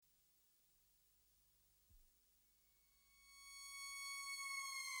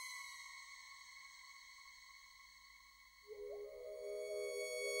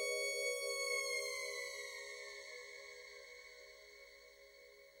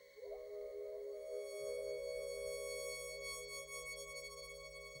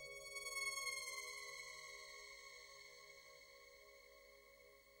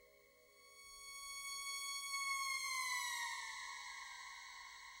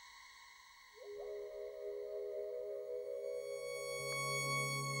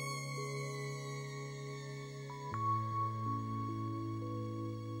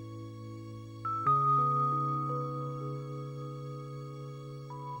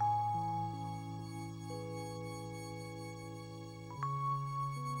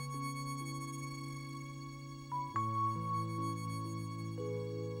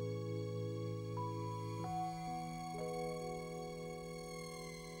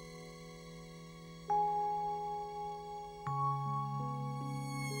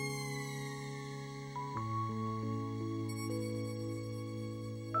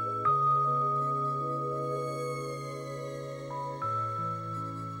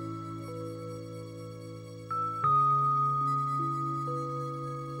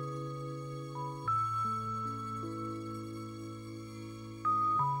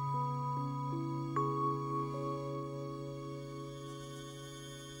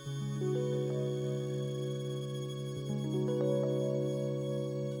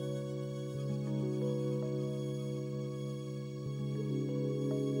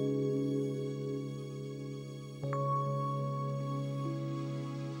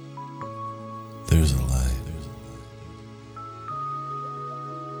There's a light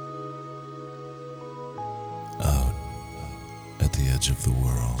out at the edge of the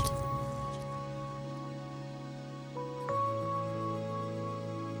world.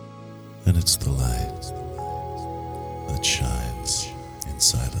 And it's the light that shines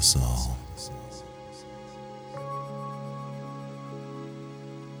inside us all.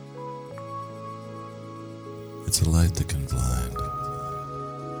 It's a light that can blind,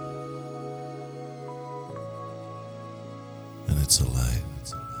 and it's a light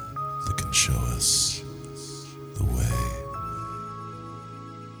that can show us the way.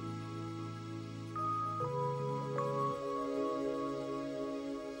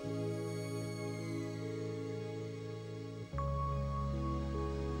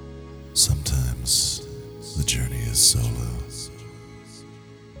 Sometimes the journey is solo.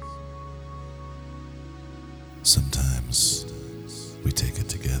 Sometimes we take it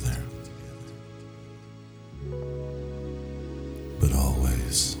together. But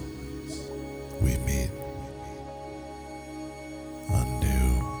always we meet on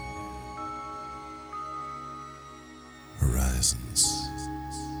new horizons.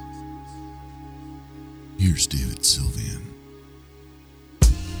 Here's David Sylvian.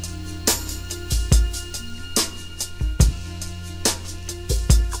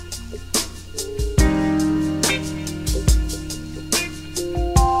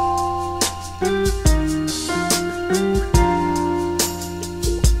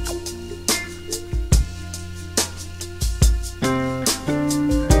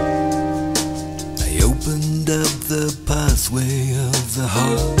 The pathway of the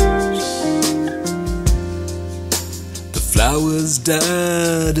heart. The flowers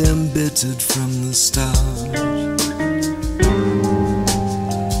died embittered from the start.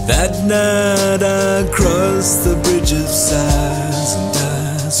 That night I crossed the bridge of sighs and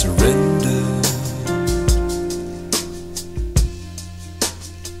I surrendered.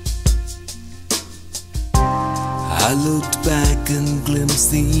 I looked back and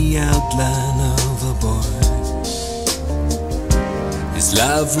glimpsed the outline of a boy. His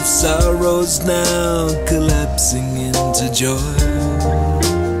life of sorrows now collapsing into joy.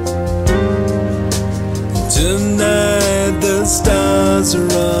 Tonight the stars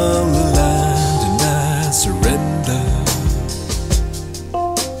are all aligned and I surrender.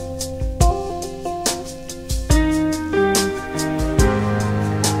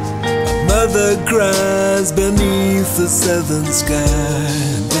 My mother cries beneath the southern sky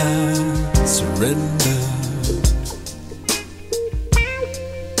and I surrender.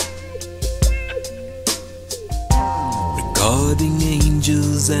 Guarding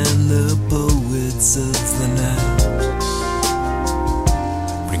angels and the poets of the night,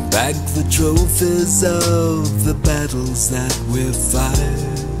 bring back the trophies of the battles that we've fought.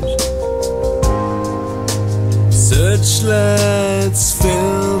 Searchlights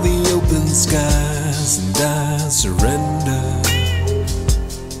fill the open skies and I surrender.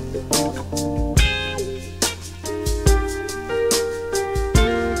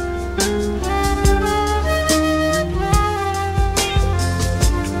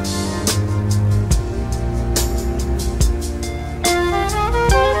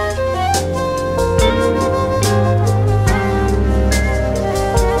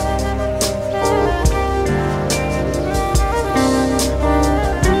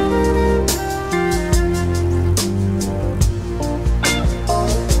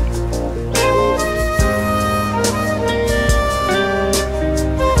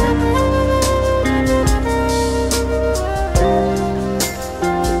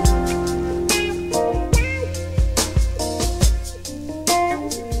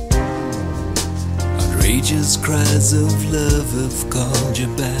 Outrageous cries of love have called you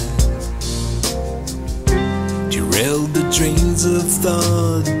back, derailed the trains of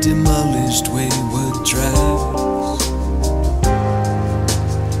thought, demolished wayward tracks.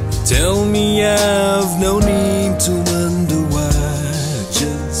 Tell me I've no need to wonder why,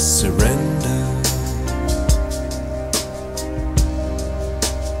 just surrender.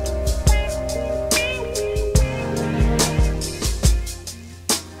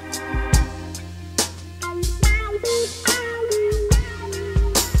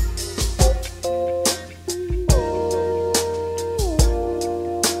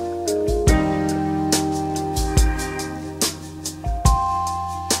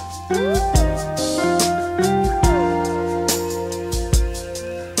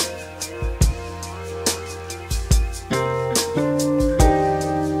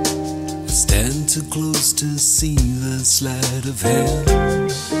 Too close to see the sleight of hand.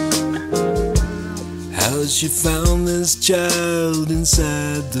 How 'cause she found this child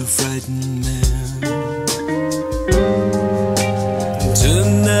inside the frightened man.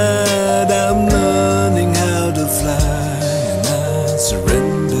 Tonight I'm learning how to fly, and I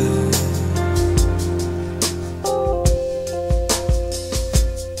surrender.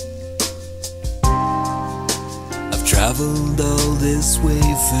 I've traveled all this way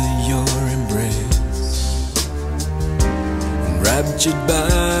for your embrace, enraptured by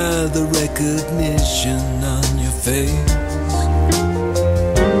the recognition on your face.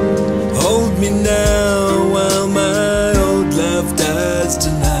 Hold me now while my old life dies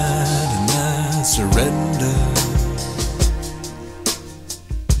tonight, and I surrender.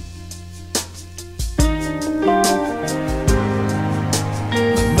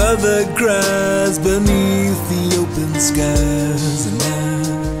 My mother cries beneath the open skies, and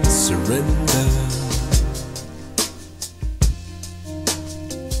I surrender.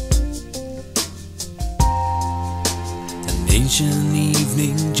 Ancient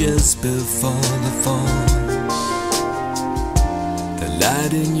evening just before the fall, the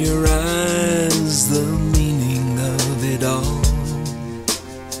light in your eyes, the meaning of it all.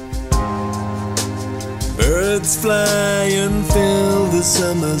 Birds fly and fill the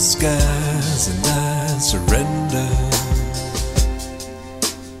summer skies, and I surrender.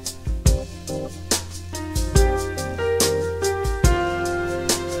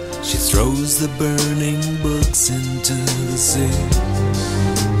 She throws the burning books into the sea.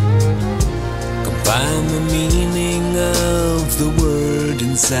 Confine the meaning of the word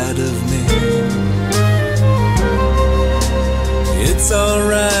inside of me. It's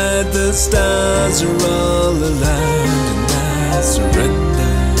alright, the stars are all aligned, and I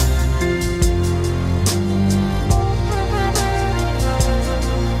surrender.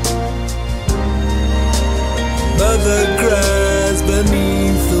 Mother cries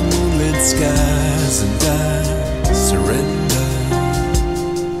beneath the moonlit skies, and I surrender.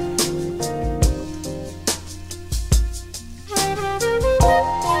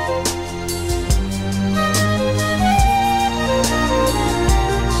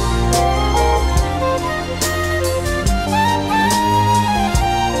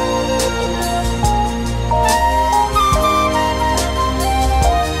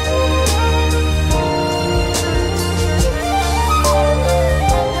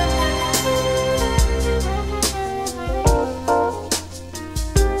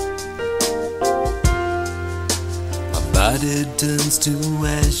 Body turns to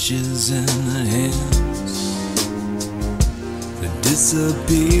ashes in her hands. The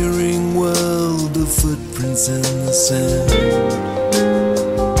disappearing world of footprints in the sand.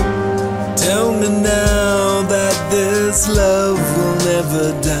 Tell me now that this love will never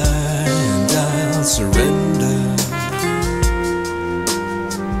die, and I'll surrender.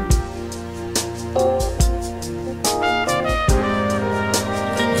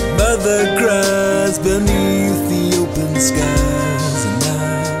 Mother cries beneath the open skies, and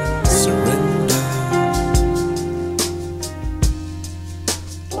I surrender.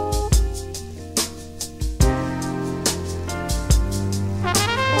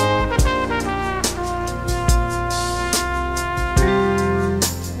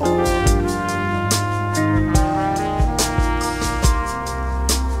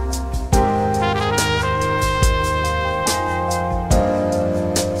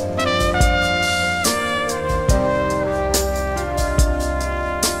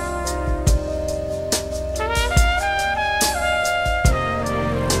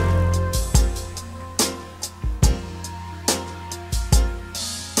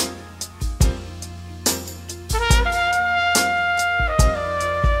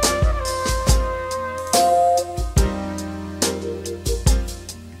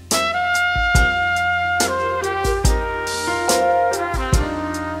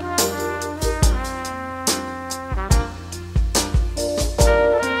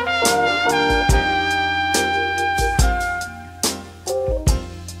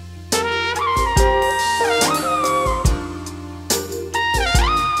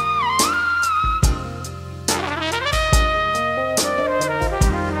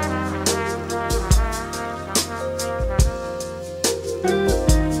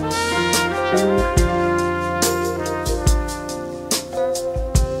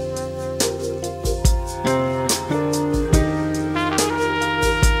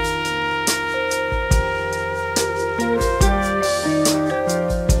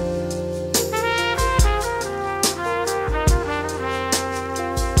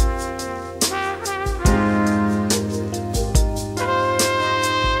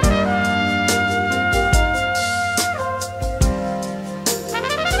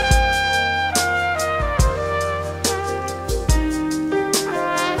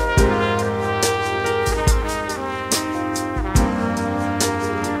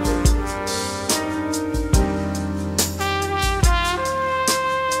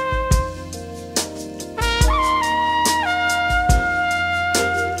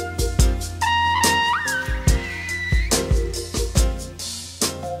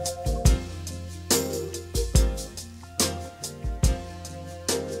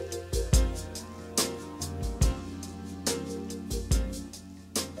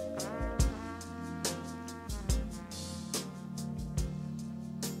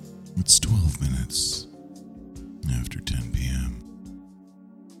 minutes after 10 p.m.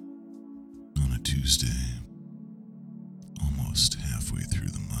 on a Tuesday, almost halfway through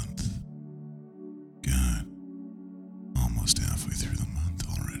the month. God, almost halfway through the month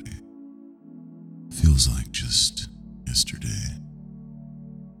already. Feels like just yesterday,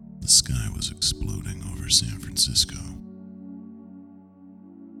 the sky was exploding over San Francisco.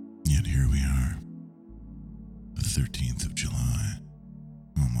 Yet here we are, the 13th of July,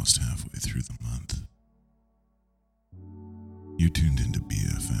 almost halfway through the month. You're tuned into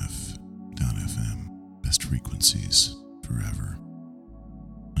BFF.FM, best frequencies forever.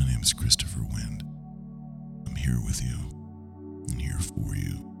 My name is Christopher Wind. I'm here with you, and here for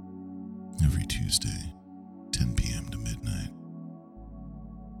you, every Tuesday, 10 p.m. to midnight.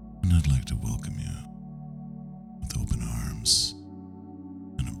 And I'd like to welcome you with open arms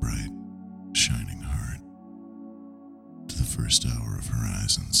and a bright, shining heart to the first hour of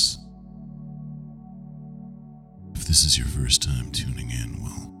Horizons. If this is your first time tuning in,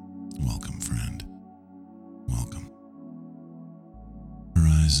 well, welcome, friend. Welcome.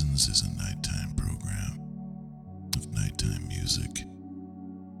 Horizons is a nighttime program of nighttime music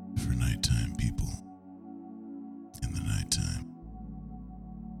for nighttime people in the nighttime.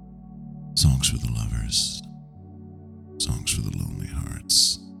 Songs for the lovers, songs for the lonely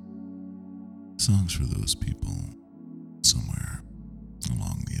hearts, songs for those people somewhere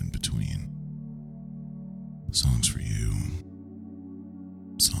along the in-between. Songs for you,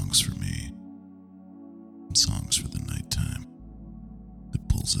 songs for me, songs for the nighttime that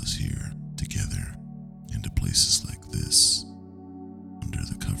pulls us here together into places like this under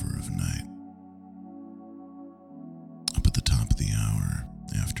the cover of night. Up at the top of the hour,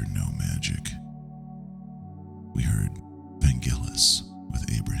 after No Magic, we heard Vangelis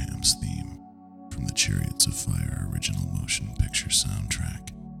with Abraham's theme from the Chariots of Fire original motion picture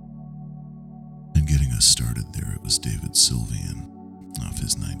soundtrack. And getting us started there, it was David Sylvian off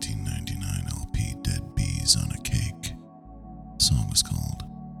his 1999 LP Dead Bees on a Cake. The song was called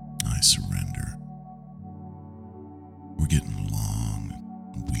I Surrender. We're getting long,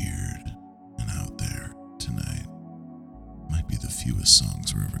 weird, and out there tonight. Might be the fewest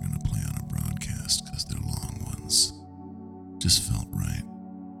songs we're ever going to play on a broadcast because they're long ones. Just felt right.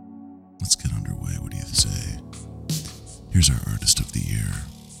 Let's get underway, what do you say? Here's our artist of the year,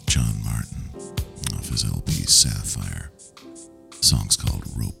 John Martin, off his LP Sapphire. The song's called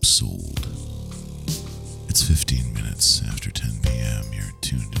Rope Sold. It's 15 minutes after 10 p.m. You're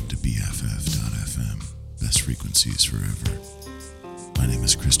tuned into BFF.FM, best frequencies forever. My name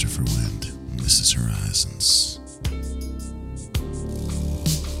is Christopher Wind, and this is Horizons.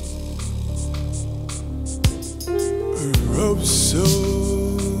 Rope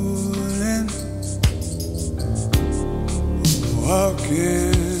soaring,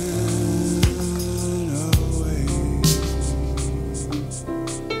 walking away.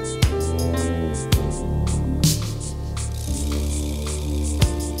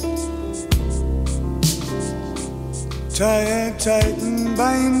 Tie it tight and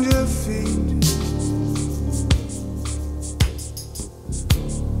bind your feet.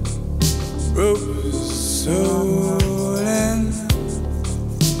 Rope soaring,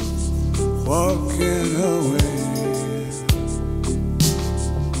 walking away.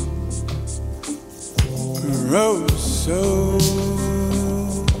 Rope soaring,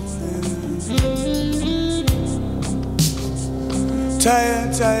 tie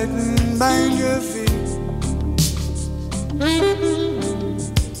it tight and bind your feet.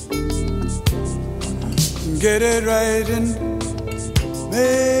 Get it right and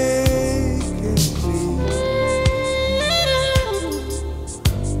make it bleed.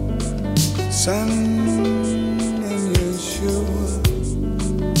 Sun in your shoe.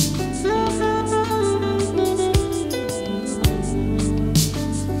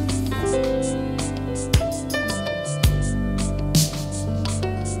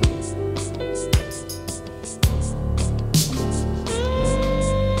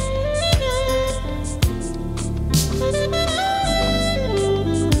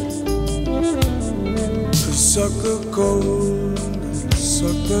 Suck the cold,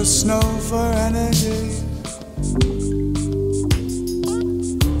 suck the snow for energy.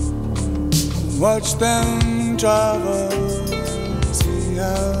 Watch them travel, see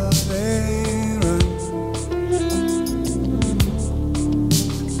how they run.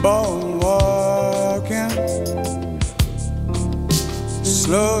 Ball walking,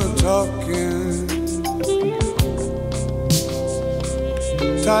 slow talking.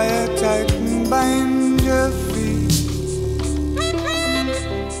 Tie it tight and bind your feet.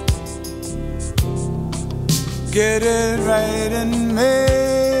 Get it right and make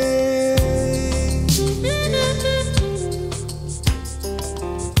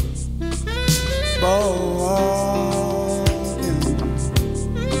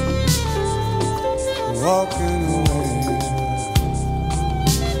walking away.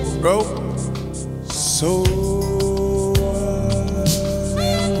 Broke so in the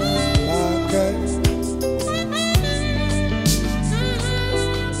market.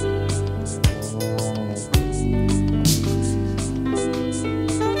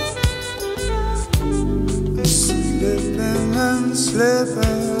 Slipping and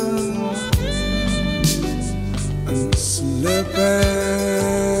slipping and slipping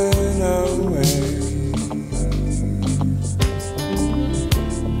away.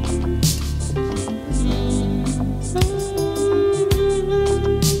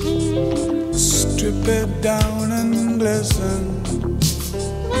 Strip it down and glisten.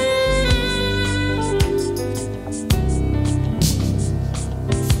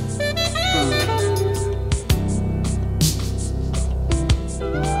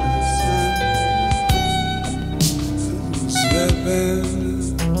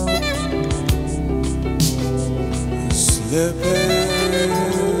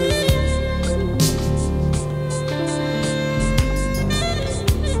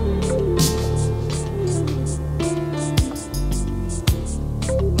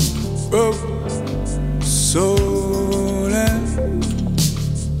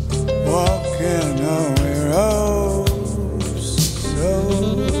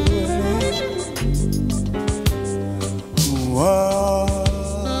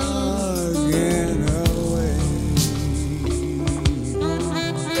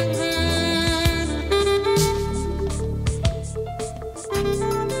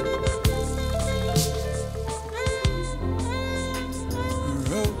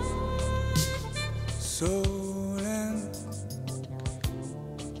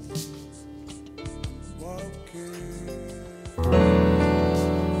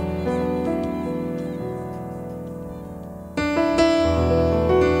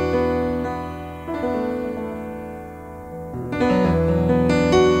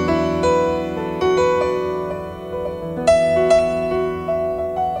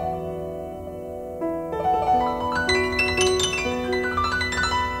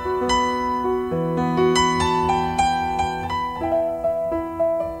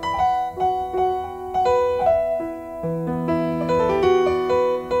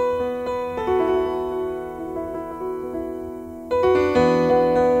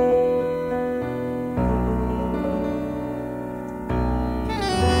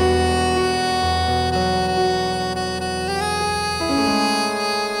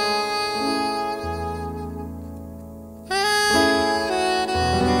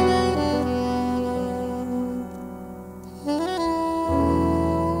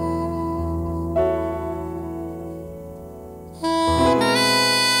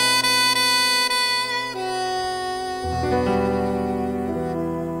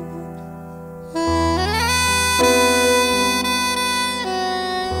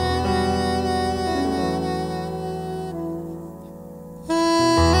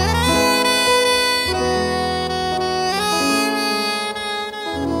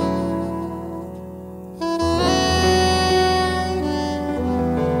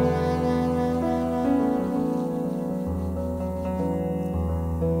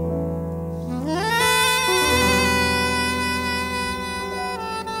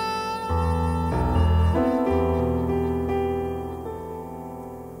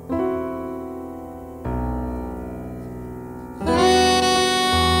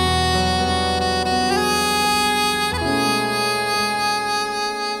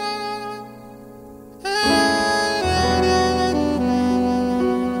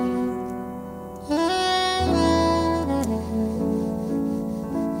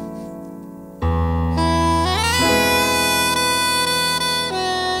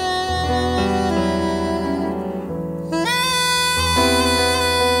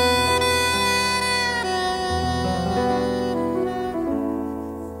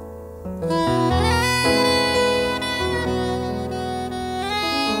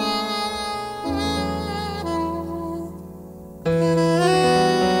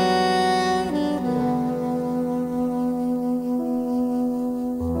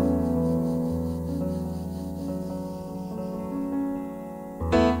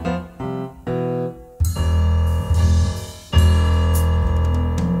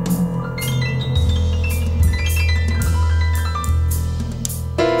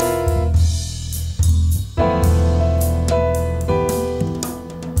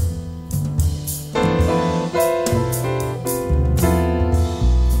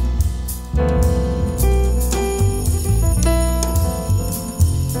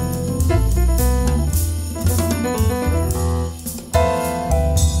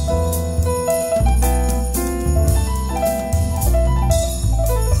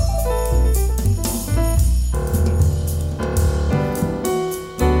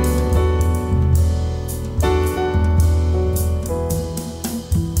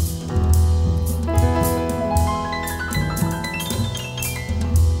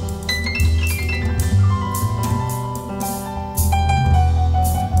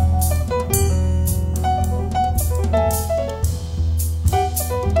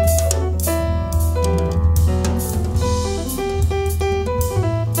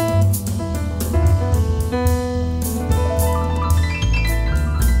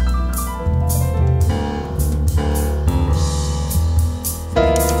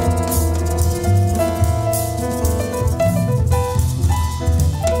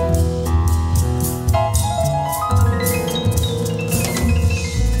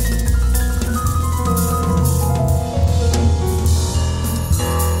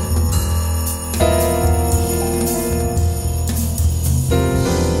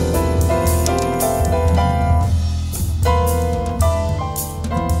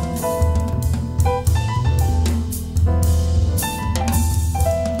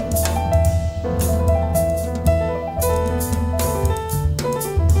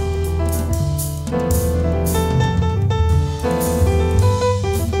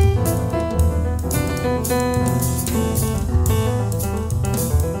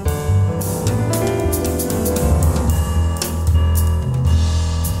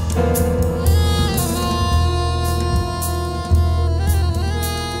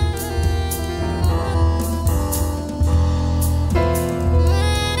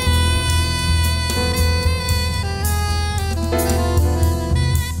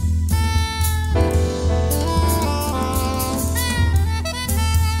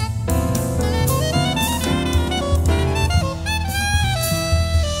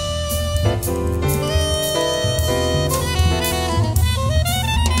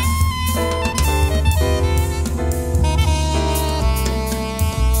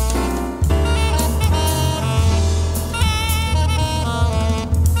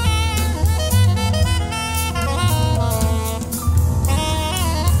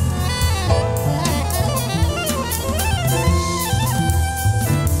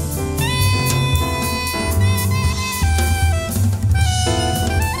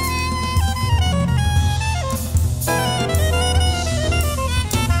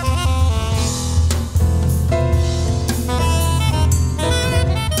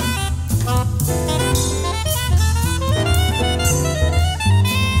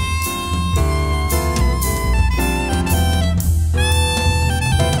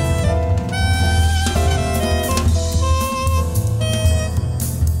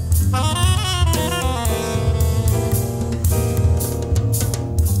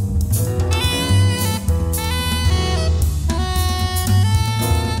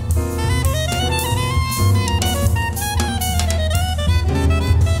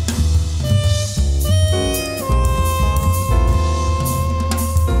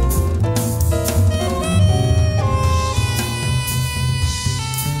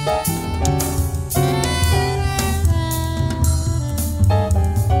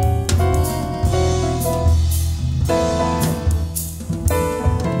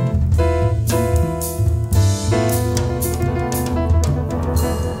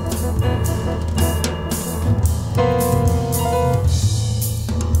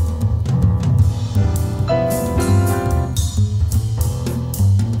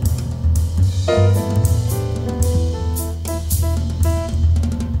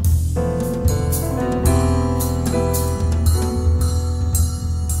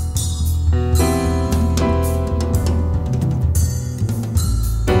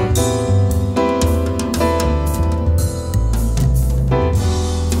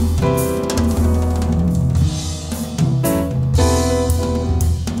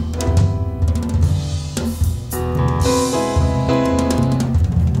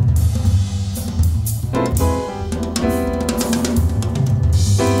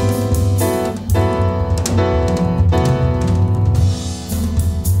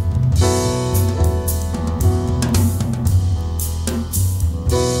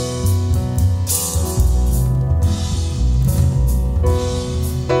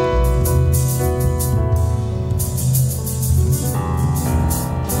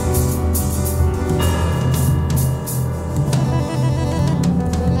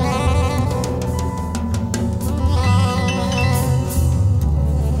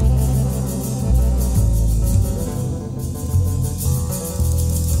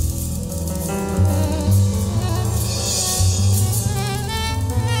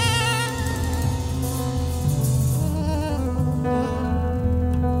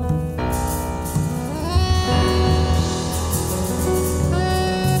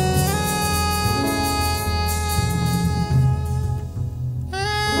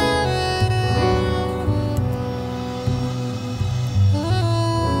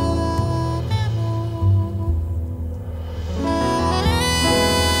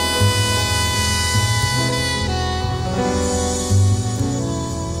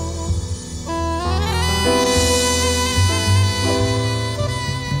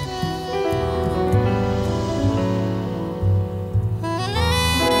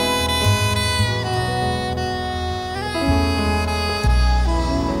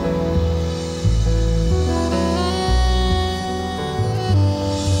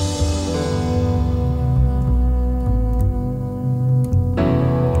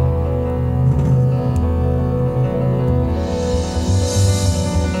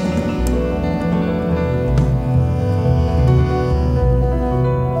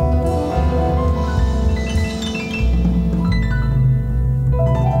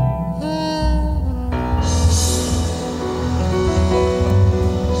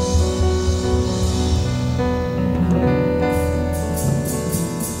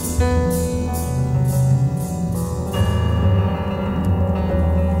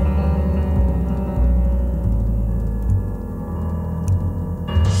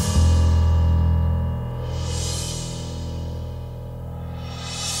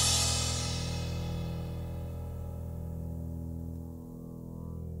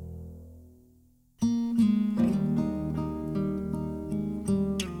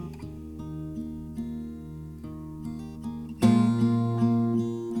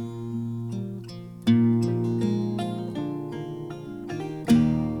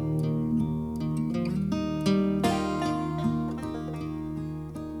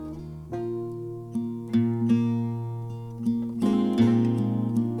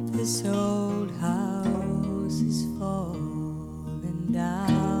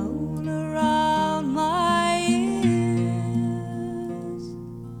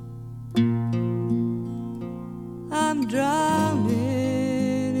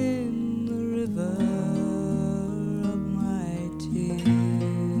 drowning in the river of my tears.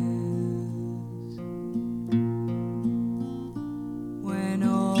 When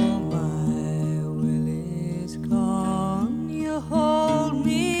all my will is gone, you hold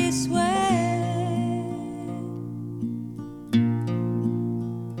me, swear.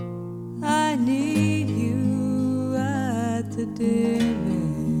 I need you at the dimming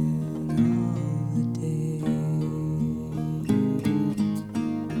of the day.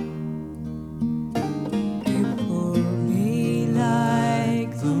 You pull me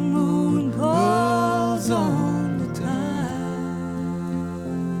like the moon pulls on the tide.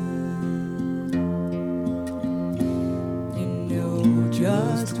 You know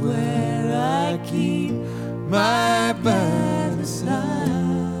just where I keep my bad side.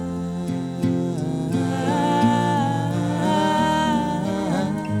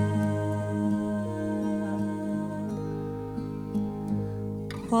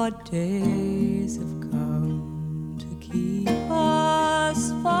 What days have come to keep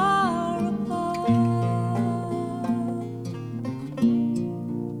us far apart?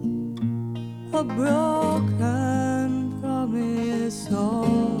 A broken promise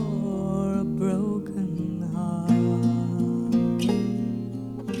or a broken heart.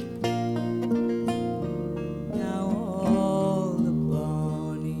 Now all the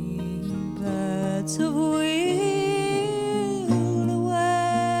bonny birds have wheeled away.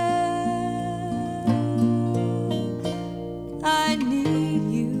 I need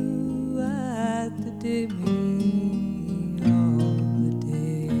you at the dimming of the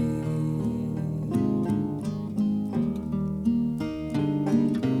day.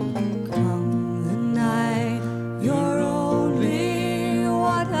 Come the night, you're only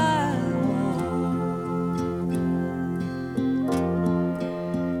what I want.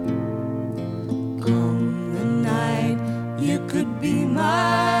 Come the night, you could be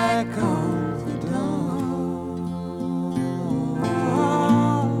my confidant.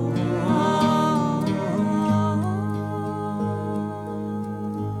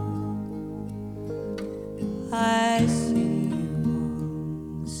 I see you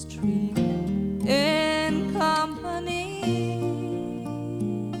on the street in company.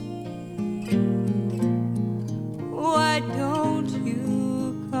 Why don't you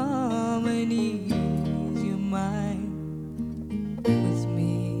come and ease your mind with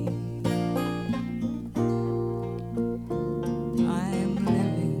me? I'm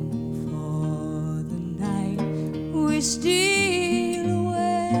living for the night we steal away.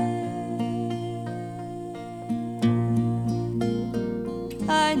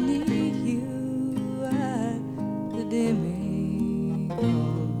 I need you at the dimming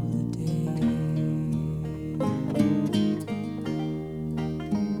of the day.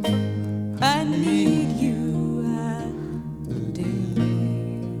 I need you at the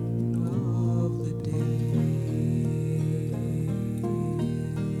dimming of the day.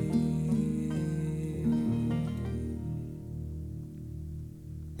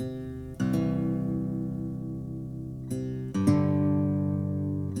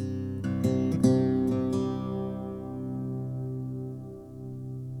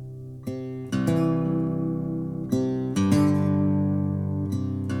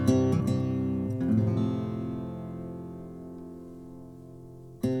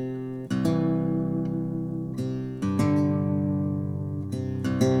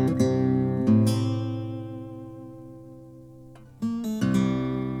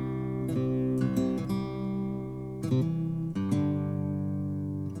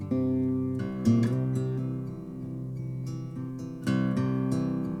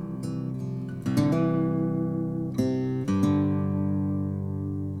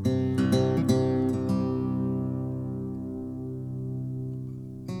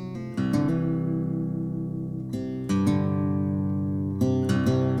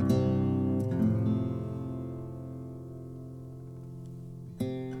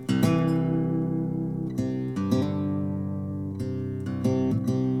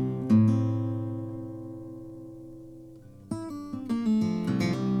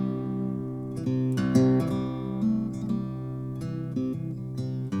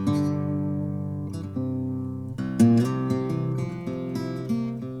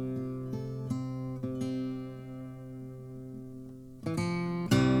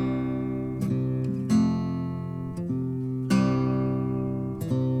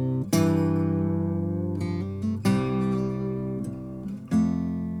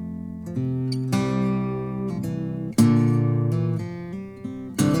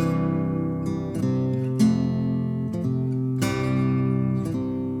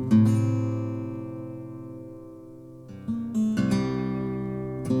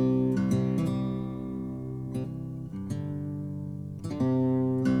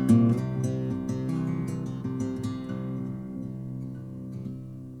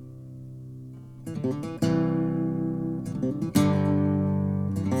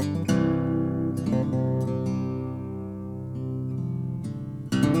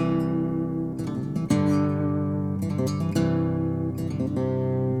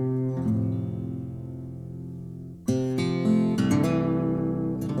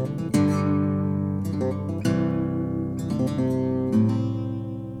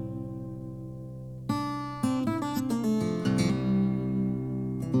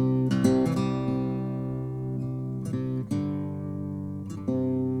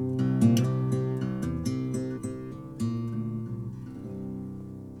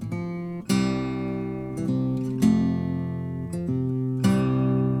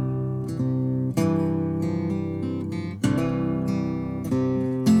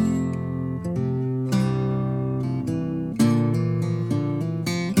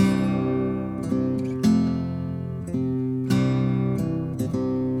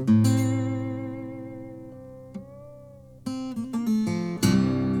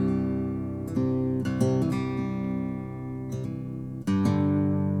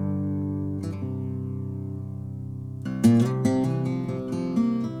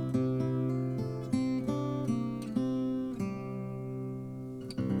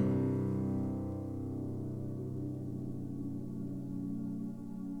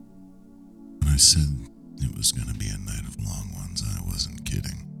 When I said it was going to be a night of long ones, I wasn't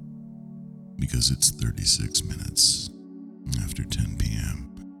kidding. Because it's 36 minutes after 10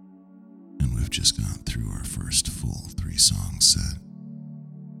 p.m. and we've just gone through our first full 3-song set.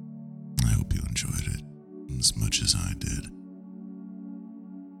 I hope you enjoyed it as much as I did.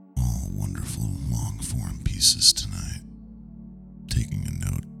 All wonderful long-form pieces tonight. Taking a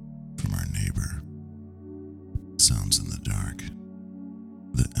note from our neighbor, Sounds in the Dark,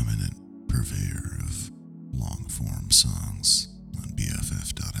 the eminent purveyor of long-form songs on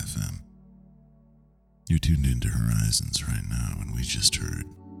BFF.FM. You're tuned into Horizons right now, and we just heard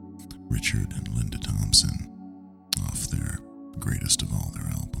Richard and Linda Thompson off their greatest of all their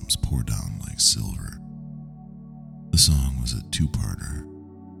albums, Pour Down Like Silver. The song was a 2-parter,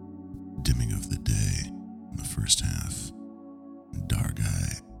 Dimming of the Day in the first half, and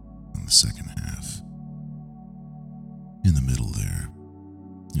Dargai on the second half. In the middle there,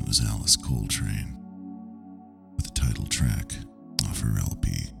 it was Alice Coltrane with the title track off her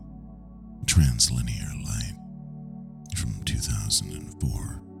LP, Translinear Light, from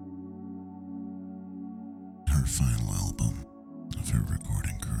 2004. Her final album of her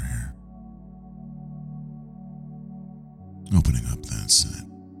recording career. Opening up that set,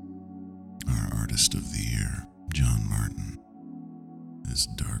 our artist of the year, John Martin. His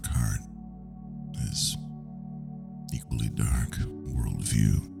dark heart, his equally dark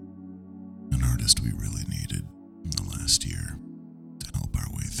worldview, an artist we really needed in the last year to help our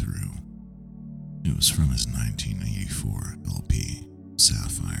way through. It was from his 1984 LP,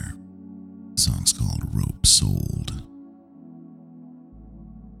 Sapphire. The song's called Rope Sold.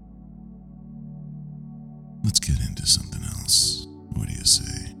 Let's get into something else. What do you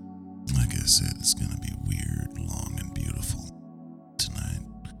say? Like I said, it's gonna be weird, long, and beautiful tonight.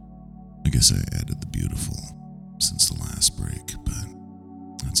 I guess I added the beautiful since the last break, but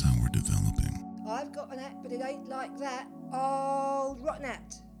that's how we're developing. I've got an act, but it ain't like that. Old rotten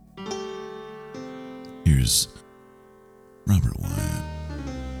act. Here's Robert Wyatt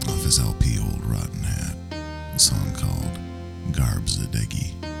off his LP Old Rotten Hat, a song called Garb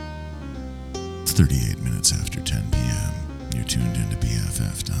Zadegi. It's 38 minutes after 10 p.m. You're tuned into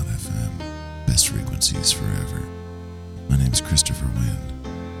BFF.FM. Best frequencies forever. My name's Christopher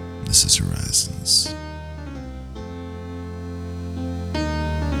Wind. This is Horizons.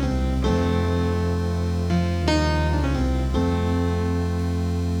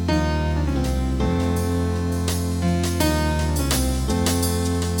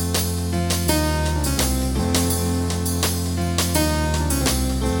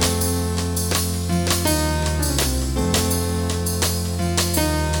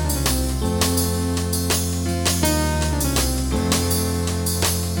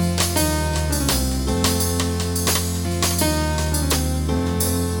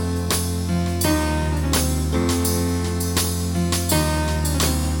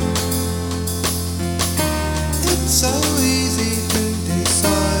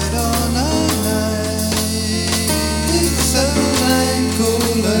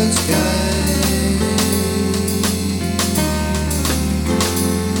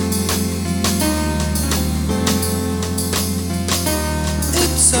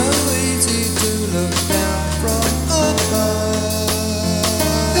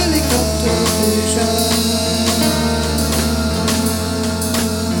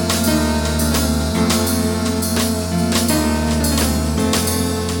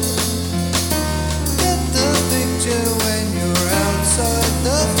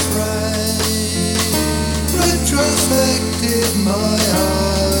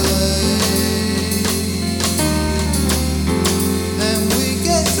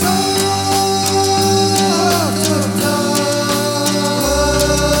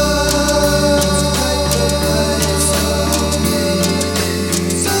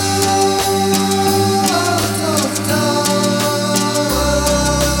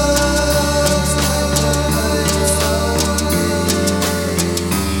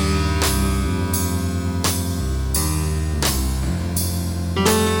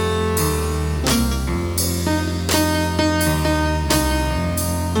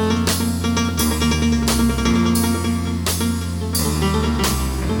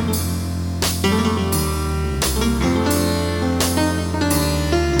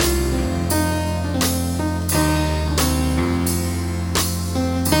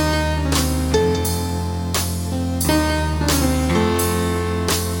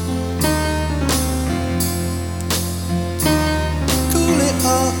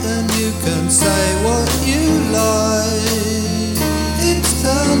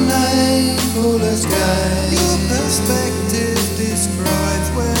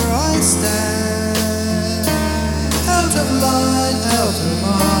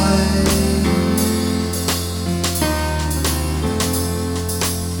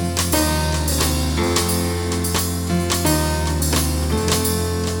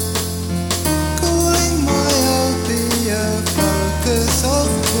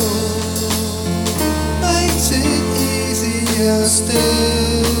 makes it easier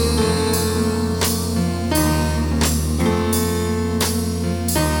still.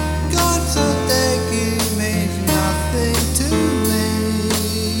 God thought they give means nothing to me.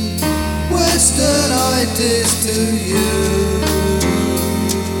 Westernitis to you.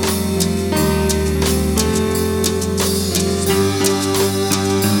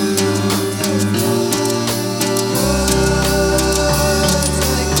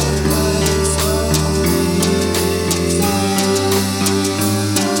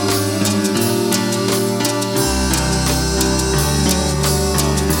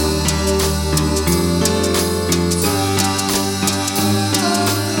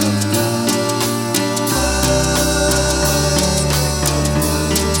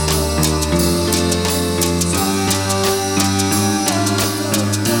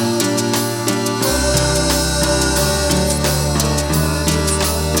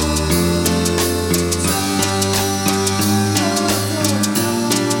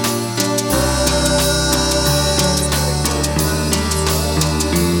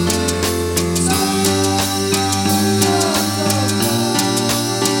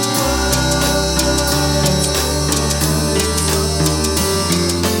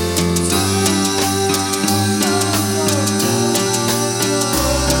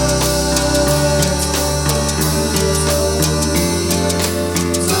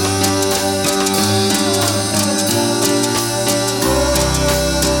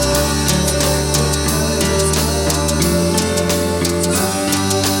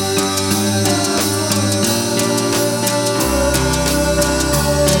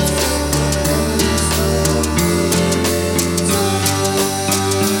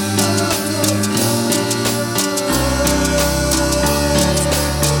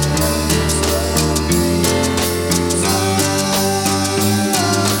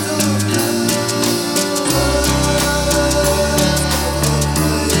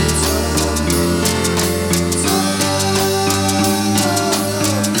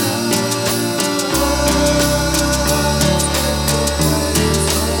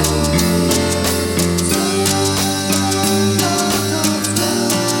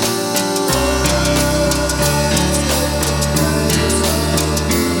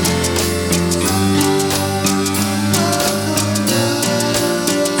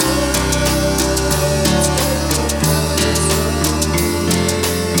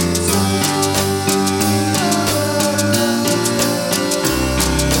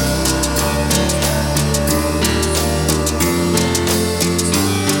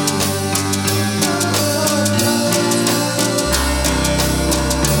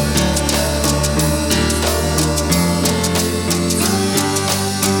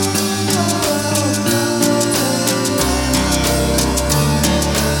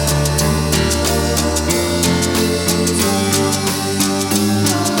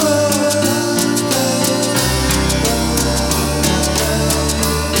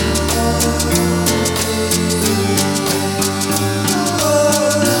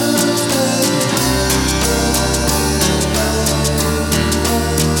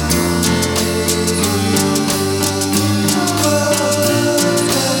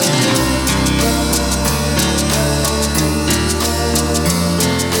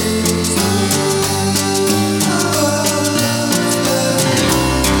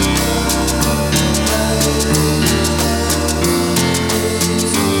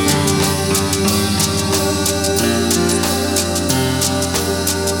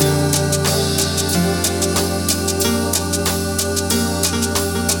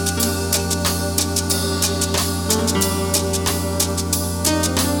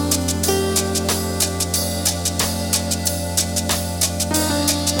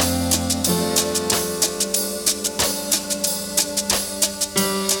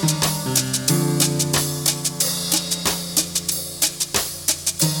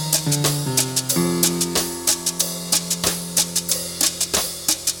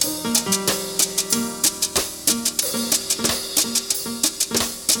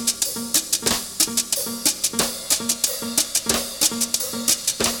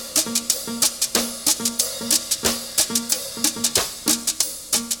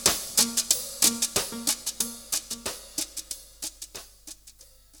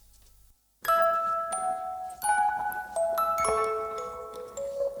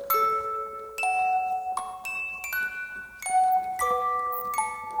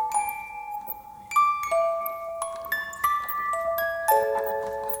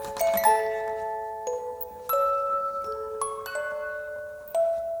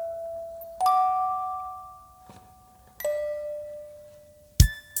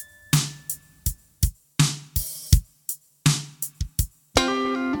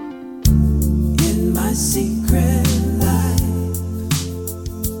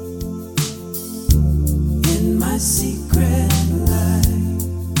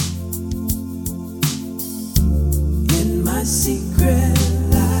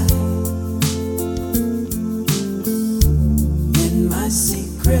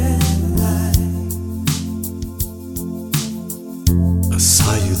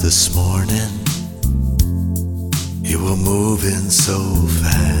 saw you this morning. You were moving so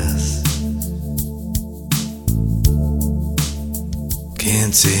fast.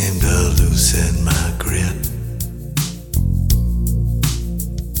 Can't seem to loosen my grip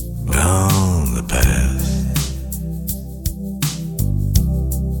on the past.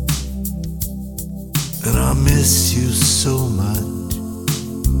 And I miss you so much.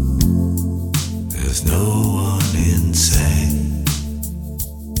 There's no one in sight.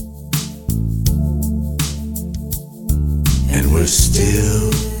 And we're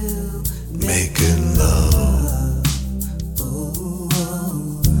still making love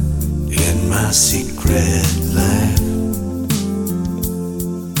in my secret life.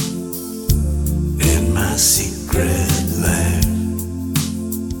 In my secret life.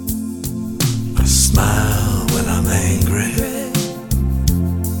 I smile when I'm angry.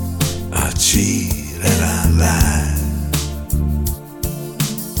 I cheat and I lie.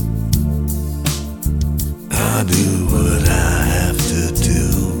 I do what I have to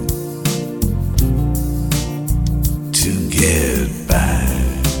do to get by.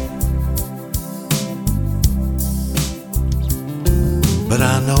 But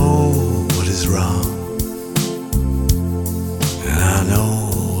I know what is wrong, and I know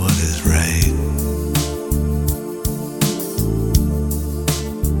what is right.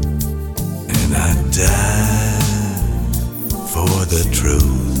 And I die for the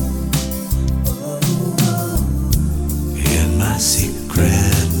truth. In my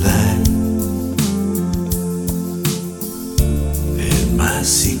secret life. In my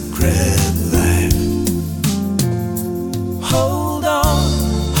secret life. Hold on,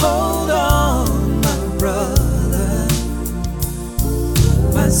 my brother,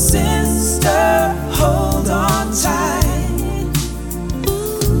 my sister, hold on tight.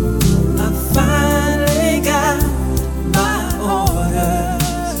 I finally got my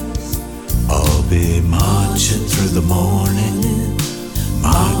orders. I'll be marching through the morning,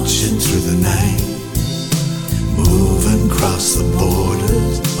 marching through the night, moving across the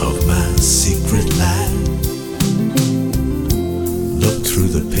borders of my secret life. Look through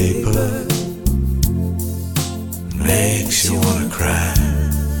the paper, makes you wanna cry.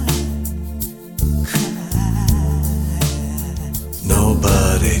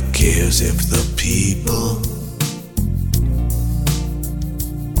 Nobody cares if the people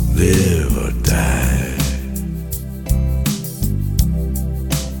live or die.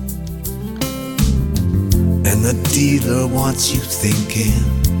 And the dealer wants you thinking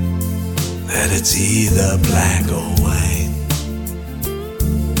that it's either black or white.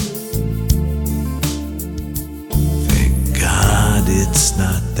 Thank God it's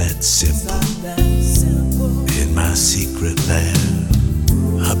not that simple. In my secret lab,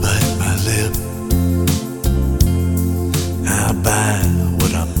 I bite my lip. I buy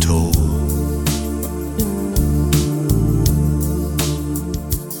what I'm told.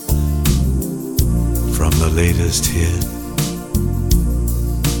 From the latest hit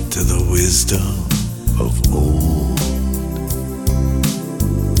to the wisdom of old.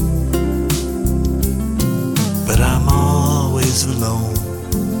 But I'm always alone,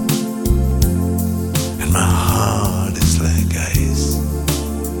 and my heart is like ice.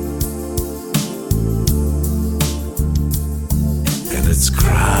 And it's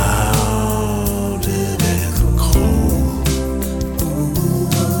crowded and cold.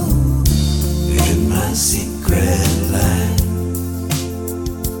 In my secret life.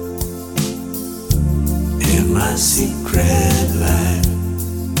 In my secret life.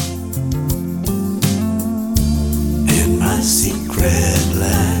 In my secret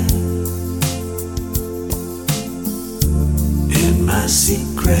life. In my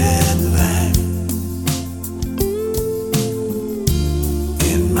secret life.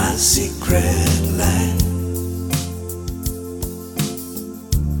 In my secret life.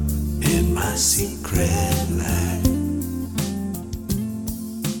 In my secret life.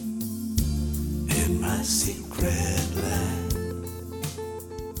 In my secret life.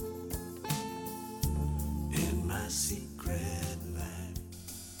 In my secret life.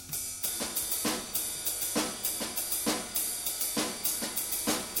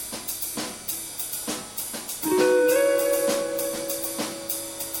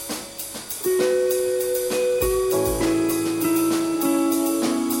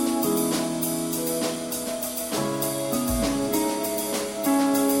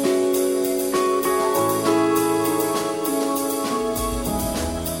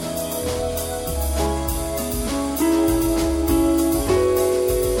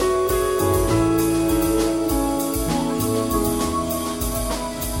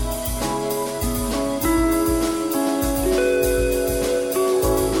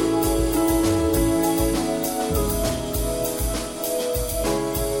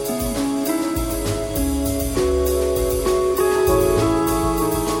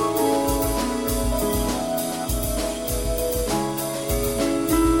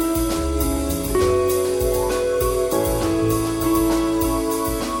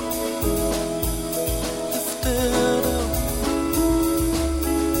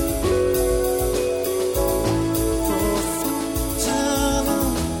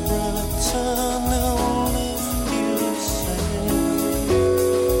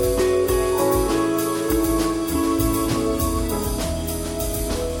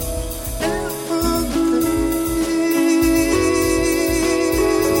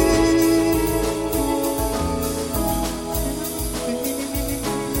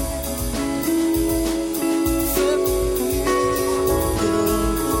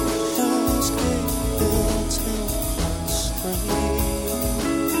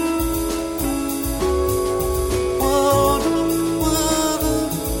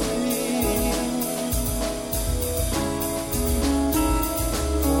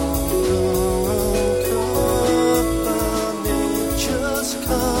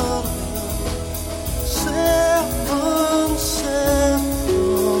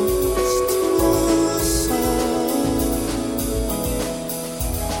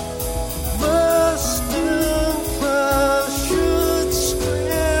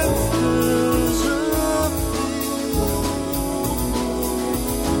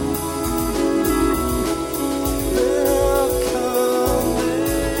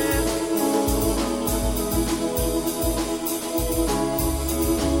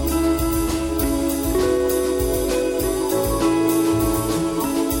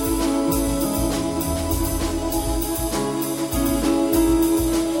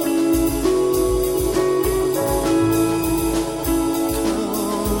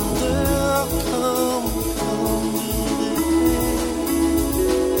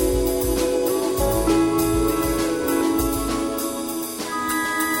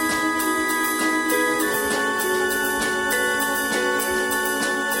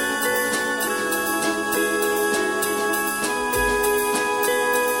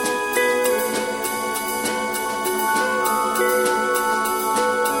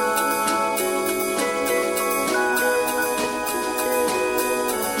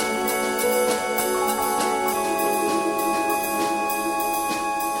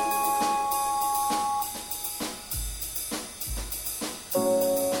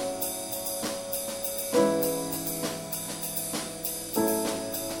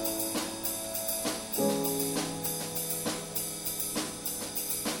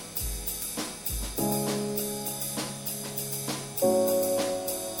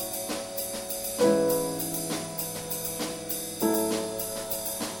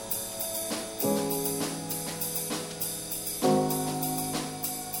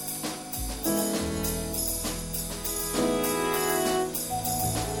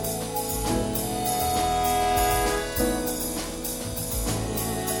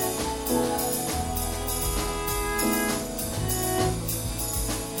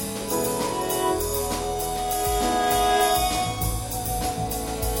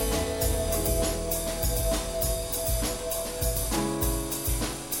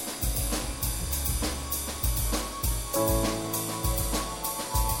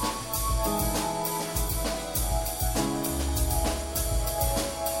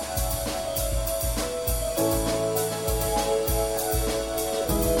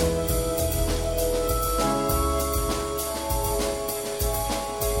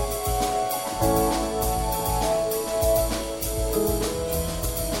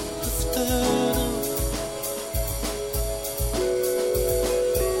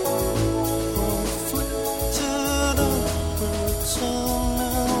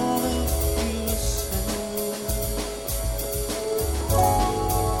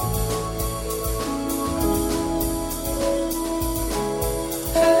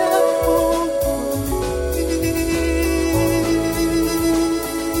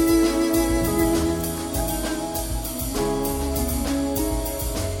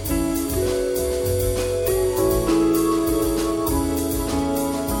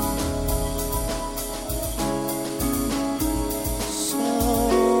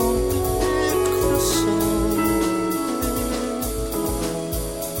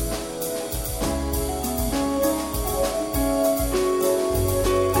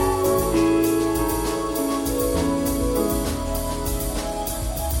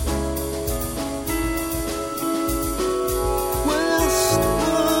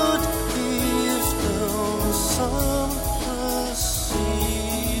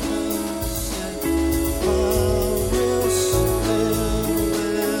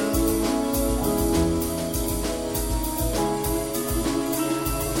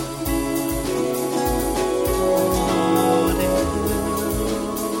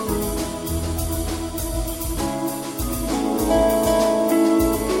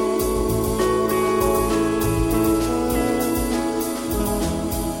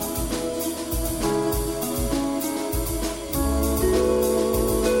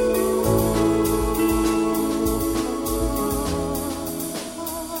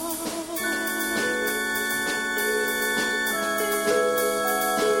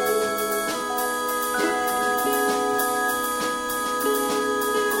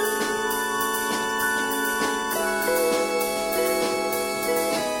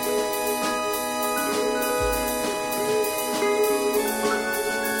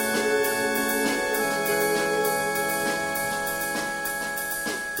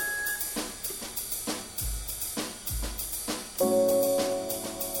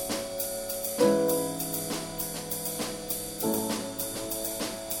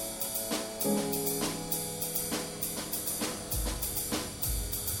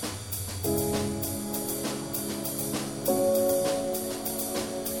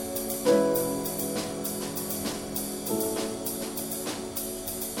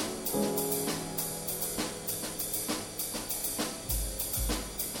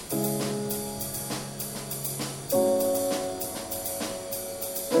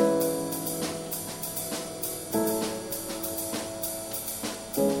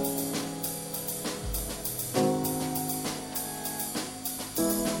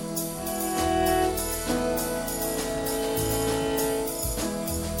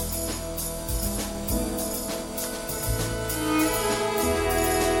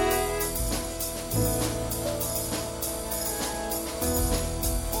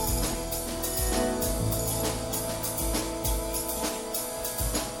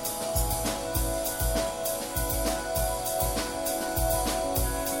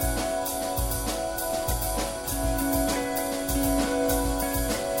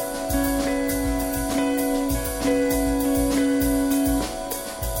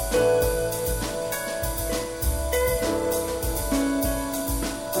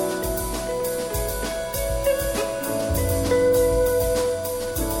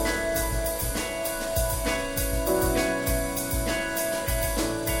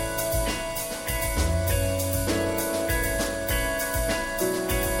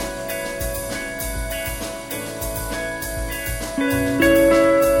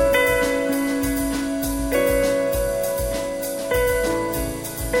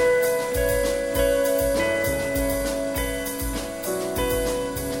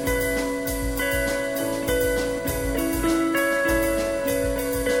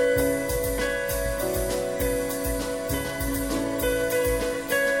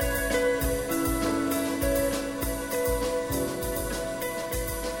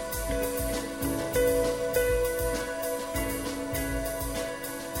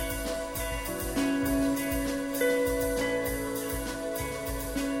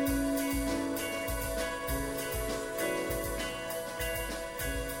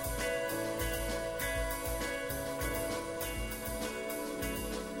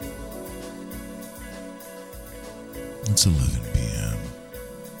 It's 11 p.m.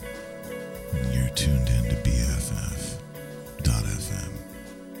 and you're tuned in to BFF.FM.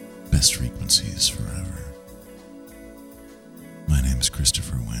 Best frequencies forever. My name is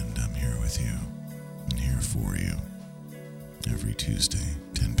Christopher Wind. I'm here with you and here for you every Tuesday,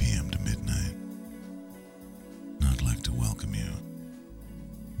 10 p.m. to midnight. And I'd like to welcome you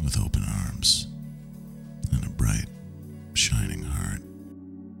with open arms and a bright, shining heart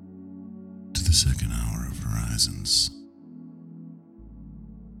to the second hour of Horizons.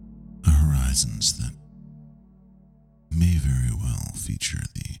 Horizons that may very well feature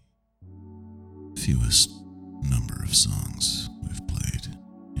the fewest number of songs we've played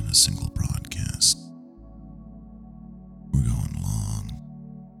in a single broadcast. We're going long,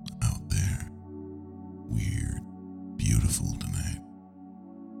 out there, weird, beautiful tonight.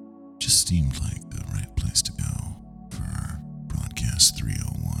 Just seemed like the right place to go for our broadcast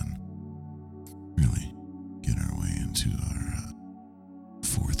 301. Really get our way into our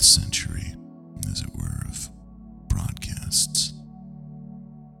fourth century, as it were, of broadcasts.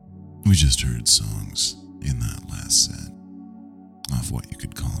 We just heard songs in that last set off what you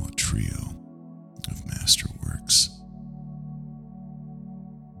could call a trio of masterworks.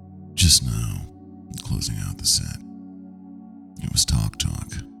 Just now, closing out the set, it was Talk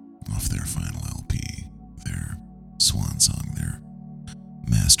Talk off their final LP, their swan song, their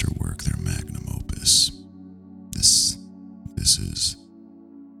masterwork, their magnum opus. This is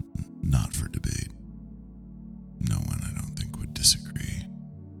not for debate. No one, I don't think, would disagree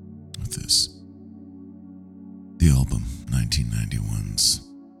with this. The album, 1991's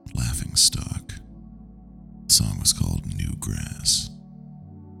Laughing Stock. The song was called New Grass.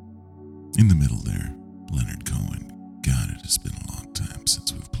 In the middle there, Leonard Cohen. God, it has been a long time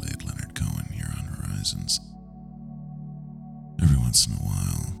since we've played Leonard Cohen here on Horizons. Every once in a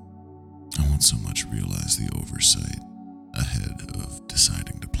while, I won't so much realize the oversight ahead of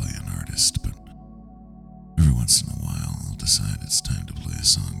deciding to play an artist, but every once in a while I'll decide it's time to play a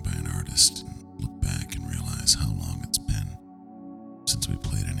song by an artist and look back and realize how long it's been since we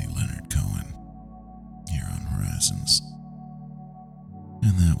played any Leonard Cohen here on Horizons.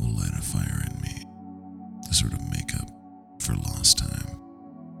 And that will light a fire in me to sort of make up for lost time.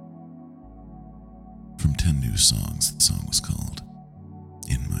 From 10 new songs, the song was called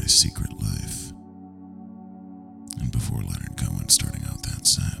In My Secret Life. And before Leonard Cohen starting out that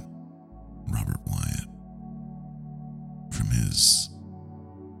set, Robert Wyatt, from his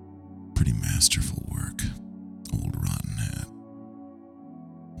pretty masterful work, Old Rotten Hat.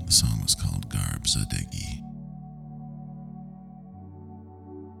 The song was called Garb Zadegi.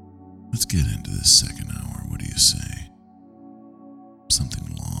 Let's get into this second hour, what do you say?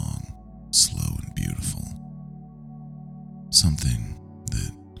 Something long, slow, and beautiful. Something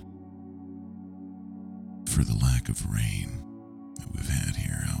that, for the lack of rain that we've had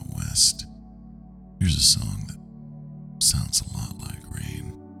here out west, here's a song that sounds a lot like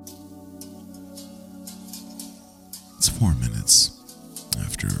rain. It's 4 minutes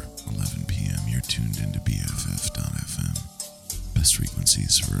after 11 p.m. You're tuned into BFF.FM. Best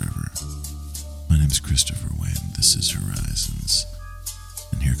frequencies forever. My name's Christopher Wayne. This is Horizons.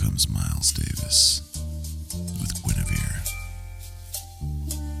 And here comes Miles Davis with Guinevere.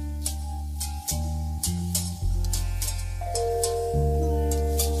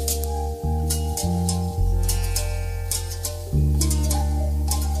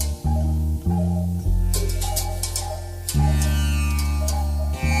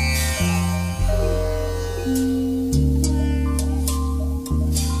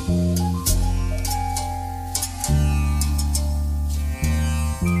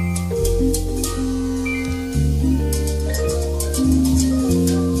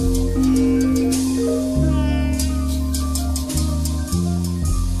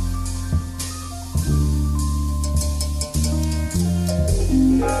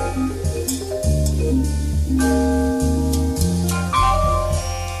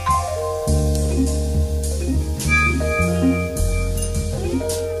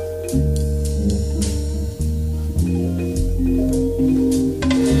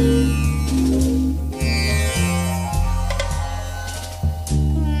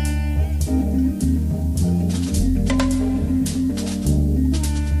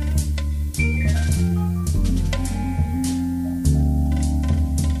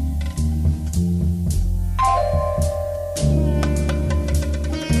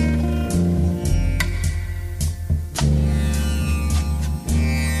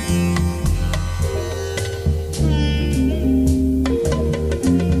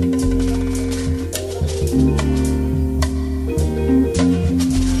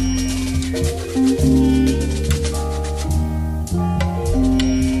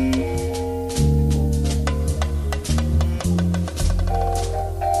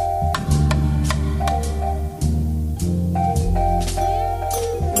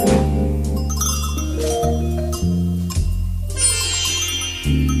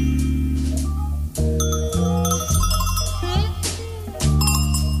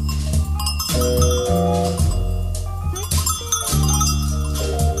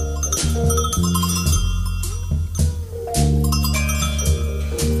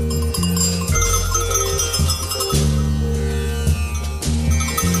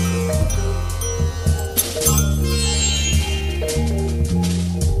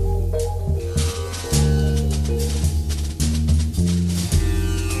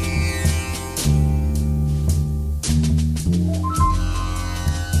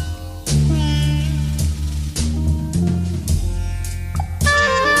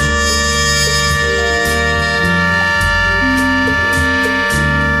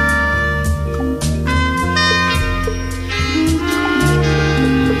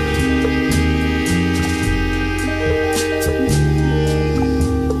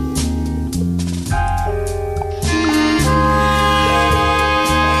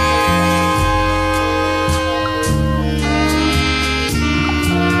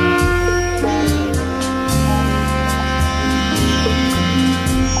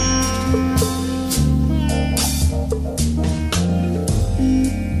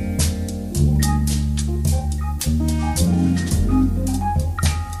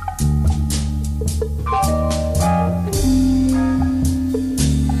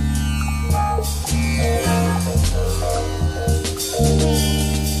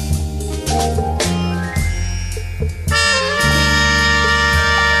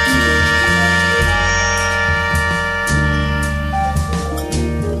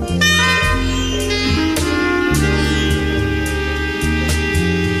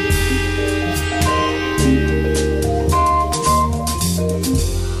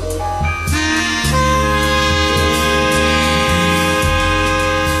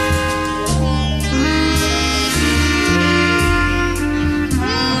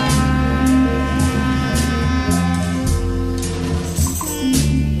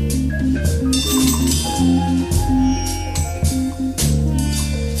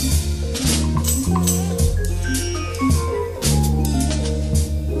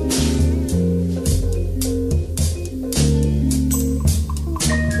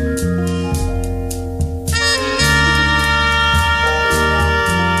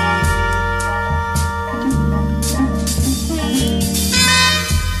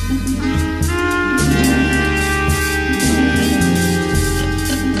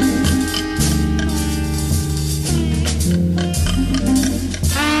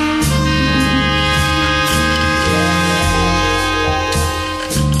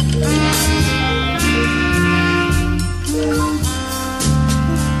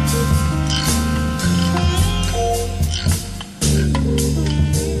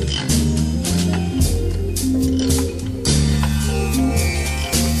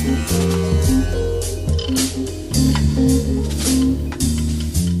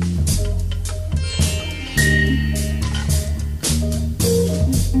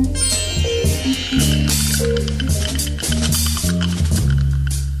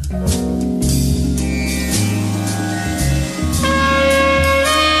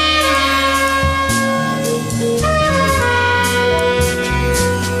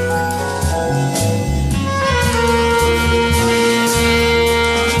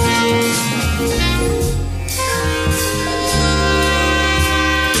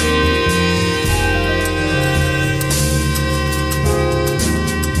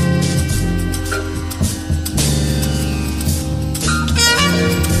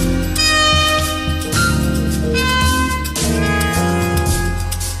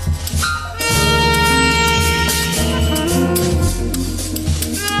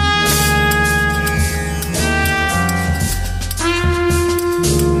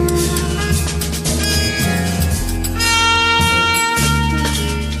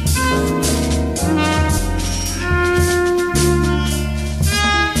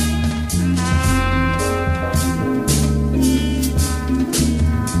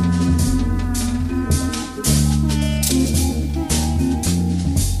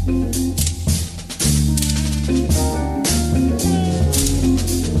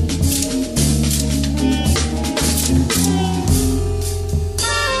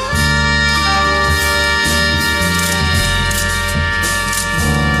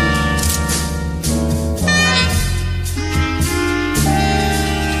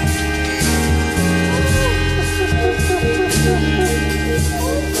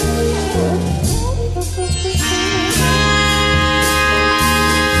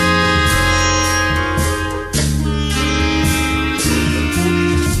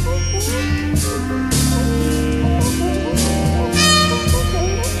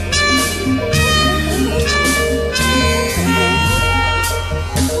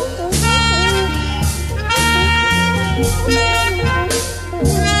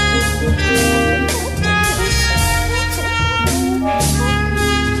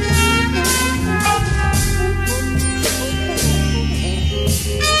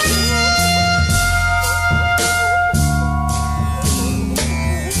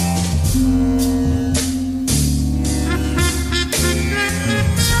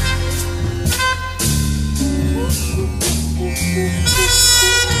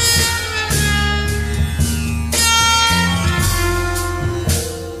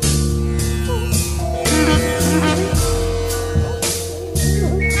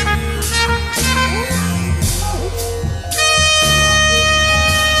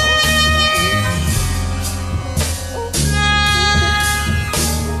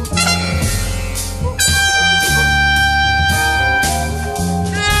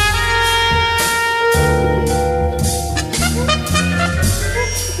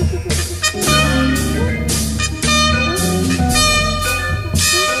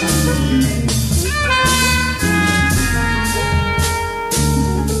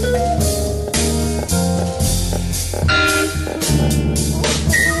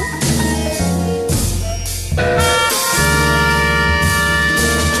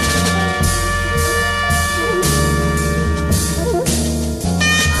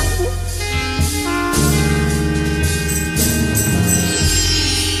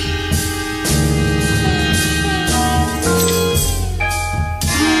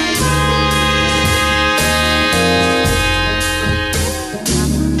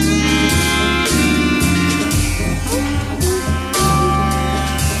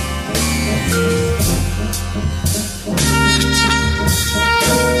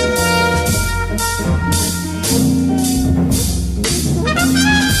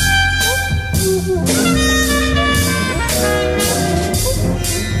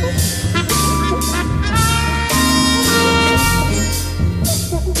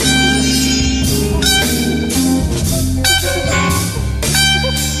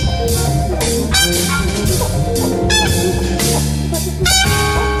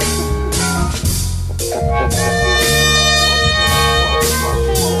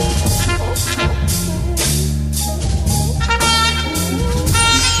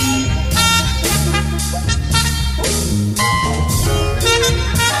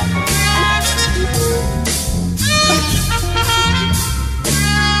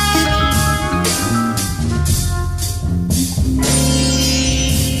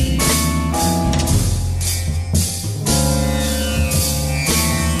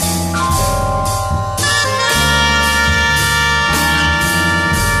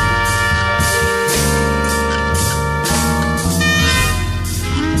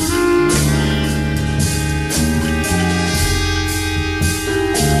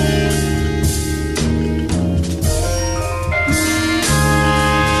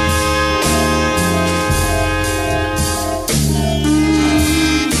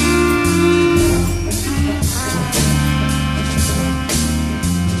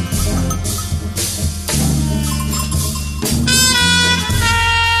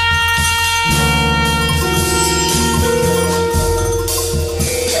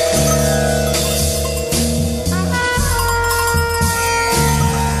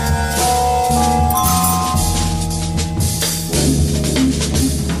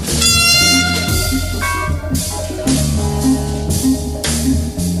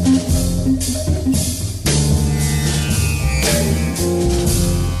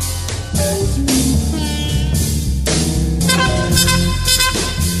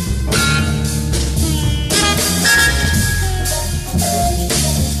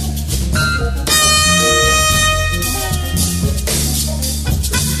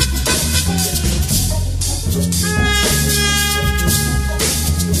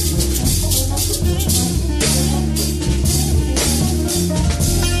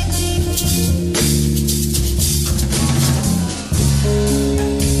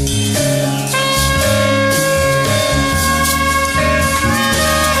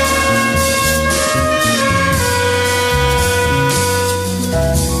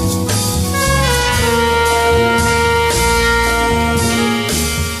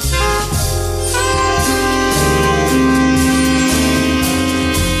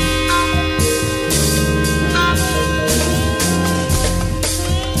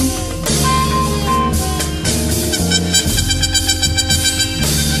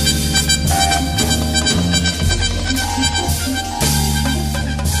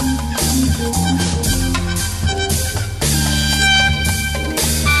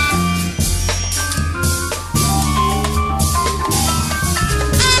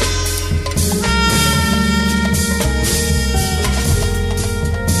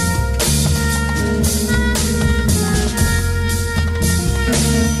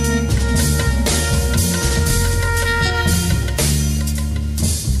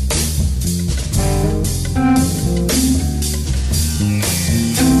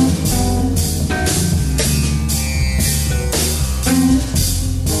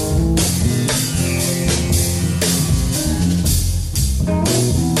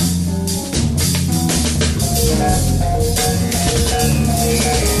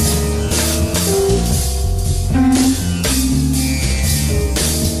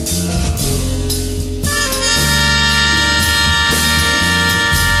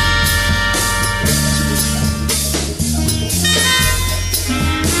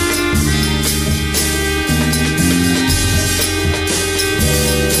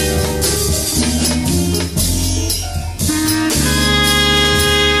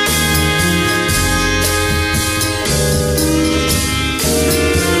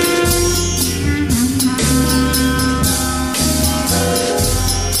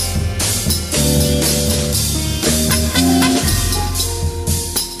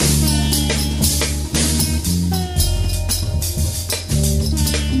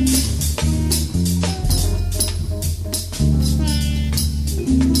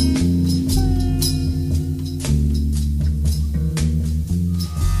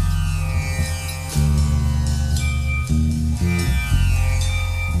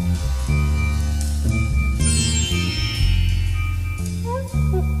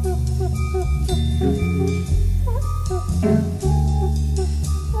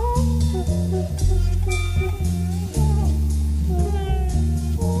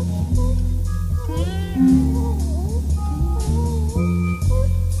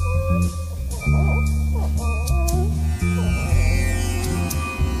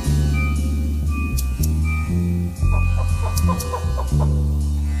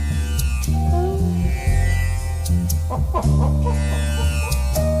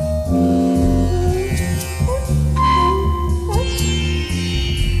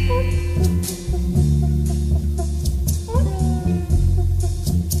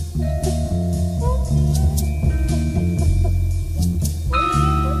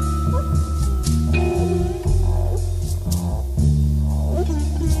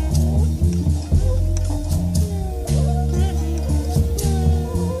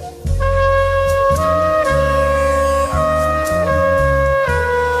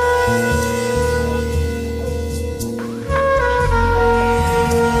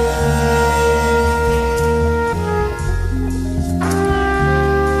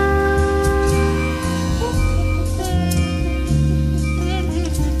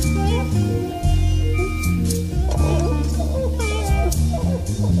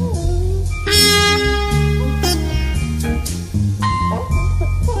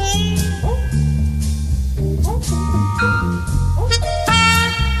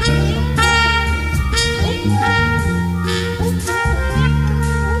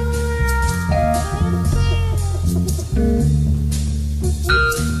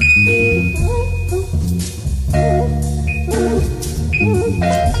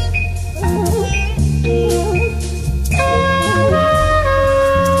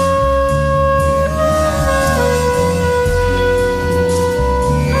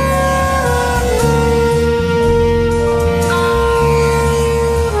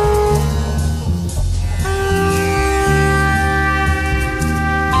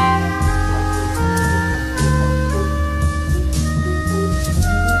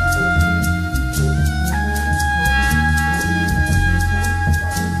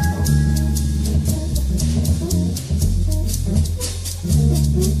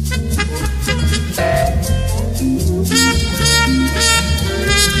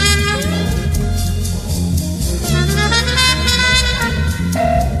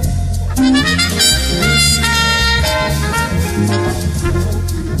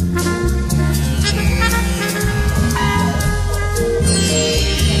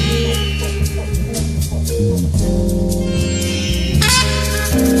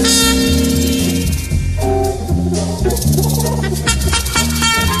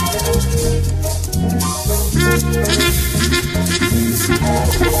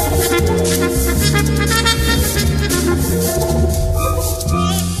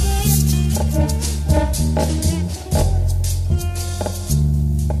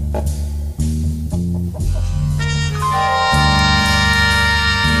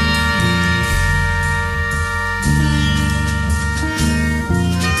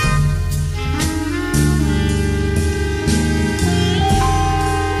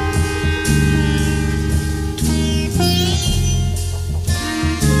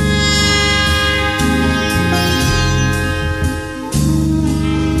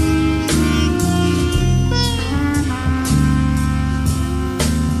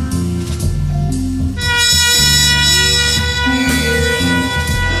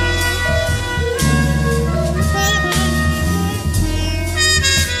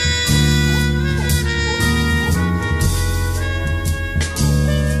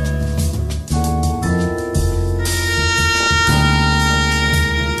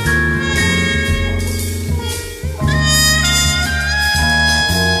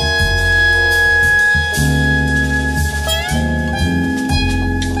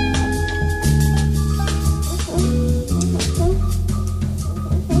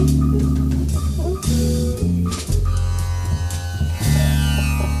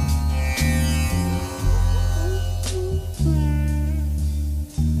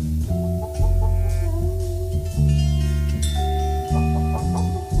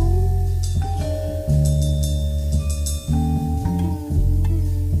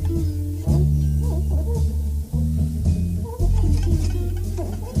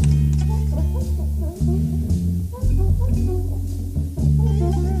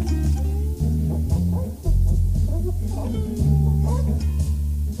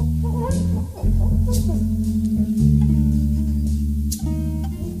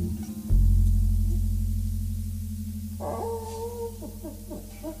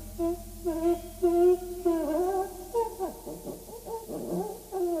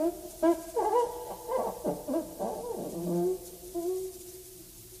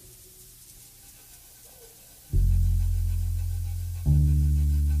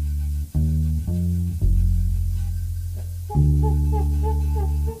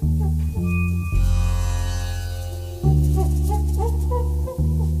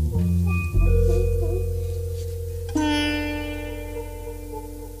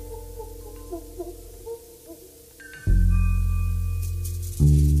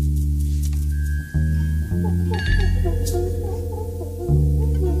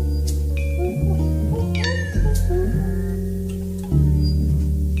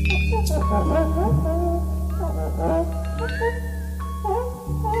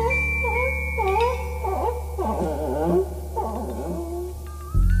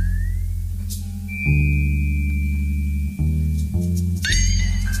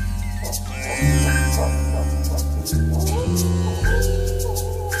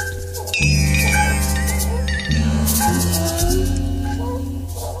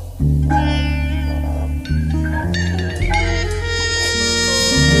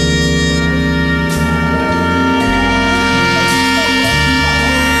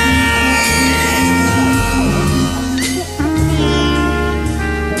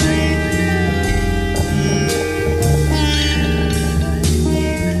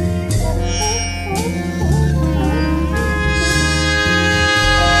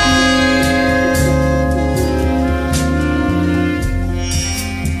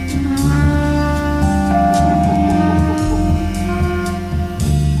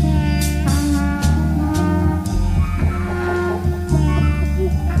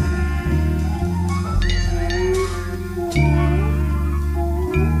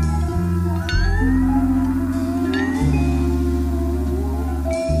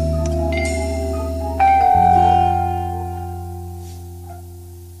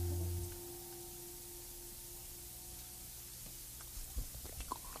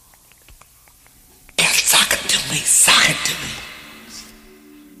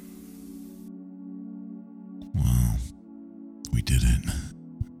 Well, we did it.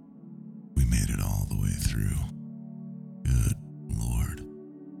 We made it all the way through. Good Lord.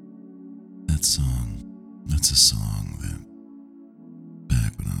 That's a song that,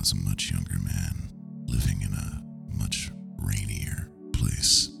 back when I was a much younger man, living in a much rainier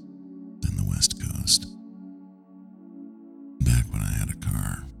place than the West Coast, back when I had a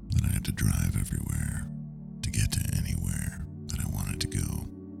car that I had to drive everywhere to get to anywhere that I wanted to go.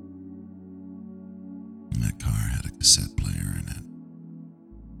 And that car had a cassette player in it.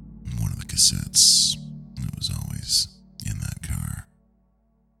 And one of the cassettes that was always in that car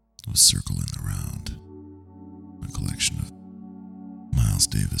was Circle in the Round, a collection of Miles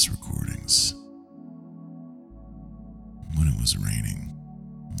Davis recordings. When it was raining,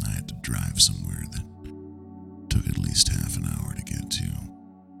 I had to drive somewhere that took at least half an hour to get to.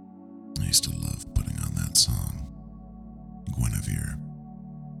 I used to love putting on that song, Guinevere.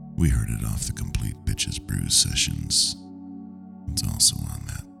 We heard it off the Complete Bitches Brews sessions. It's also on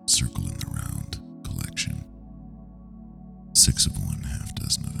that Circle in the Round collection. 6 of one, half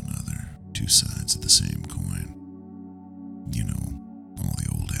dozen of another, 2 sides of the same coin. You know, all the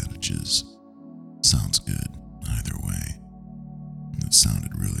old adages. Sounds good either way. And it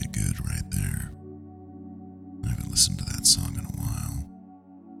sounded really good right there. I haven't listened to that song in a while.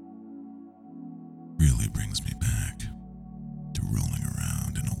 Really brings me back to rolling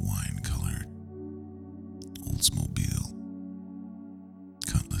around in a wine-colored Oldsmobile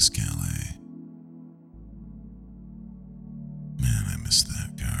Cutlass Calais. Man, I miss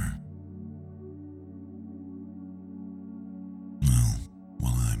that car. Well,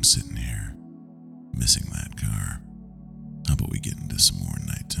 while I'm sitting here missing that car, how about we get into some more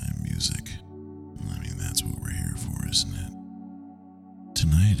nighttime music? I mean, that's what we're here for, isn't it?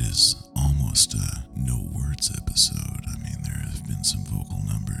 Tonight is almost a no words episode. I mean, there have been some vocal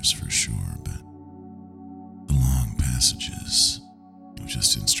numbers for sure, but the long passages of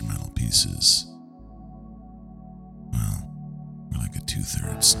just instrumental pieces, well, we're like a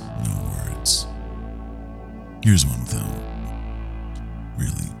 2/3 no words. Here's one without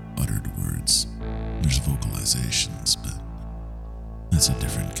really uttered words. There's vocalizations, but that's a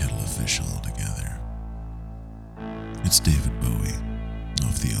different kettle of fish altogether. It's David Bowie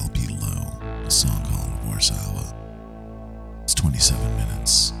off the LP Low, a song called Warsawa. It's 27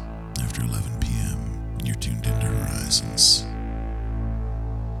 minutes after 11 p.m. and you're tuned into Horizons.